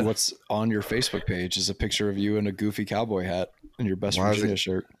as long as actually it- what's on your Facebook page is a picture of you in a goofy cowboy hat and your best Why is Virginia it-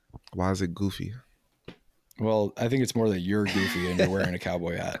 shirt. why is it goofy? Well, I think it's more that you're goofy and you're wearing a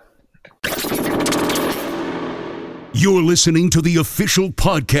cowboy hat. You're listening to the official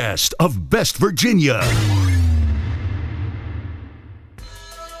podcast of Best Virginia.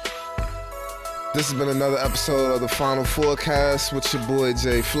 This has been another episode of the Final Forecast with your boy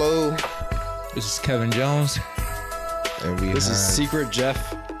Jay Flo. This is Kevin Jones. And we This is have- Secret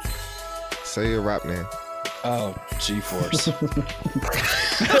Jeff. say your rap name. Oh, G-Force.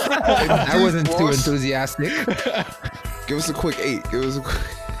 I wasn't too Force. enthusiastic. Give us a quick 8. Give us a quick.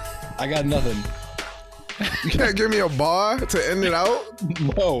 I got nothing. You can't give me a bar to end it out?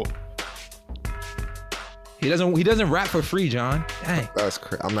 No. He doesn't rap for free, John. Dang. That's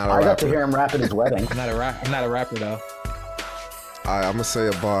crazy. I'm not a I got to rapper. hear him rap at his wedding. I'm not a rapper though. All right, I'm gonna say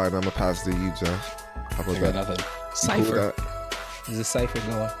a bar and I'm gonna pass it to you, Jeff. How about I got that? nothing. You cool with Cypher. that? There's a cipher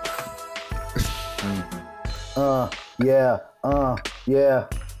going. Yeah.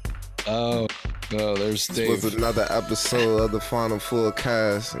 Oh, there's This was Dave. another episode of the Final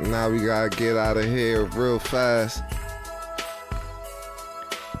Forecast. Now we gotta get out of here real fast.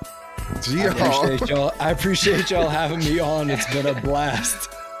 I appreciate y'all having me on. It's been a blast.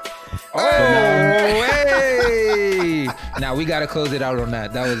 Oh, hey! Now we gotta close it out on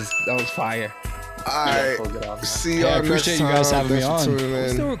that. That was fire. All right. See Yeah, I y'all next appreciate you time. guys having me Thanks for on. tuning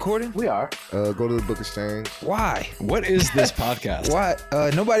Still in. recording? We are. Go to the Book Exchange. Why? What is this podcast? Why?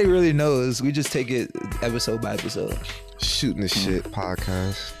 Nobody really knows. We just take it episode by episode. Shooting the shit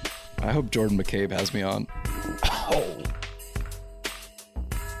podcast. I hope Jordan McCabe has me on. Oh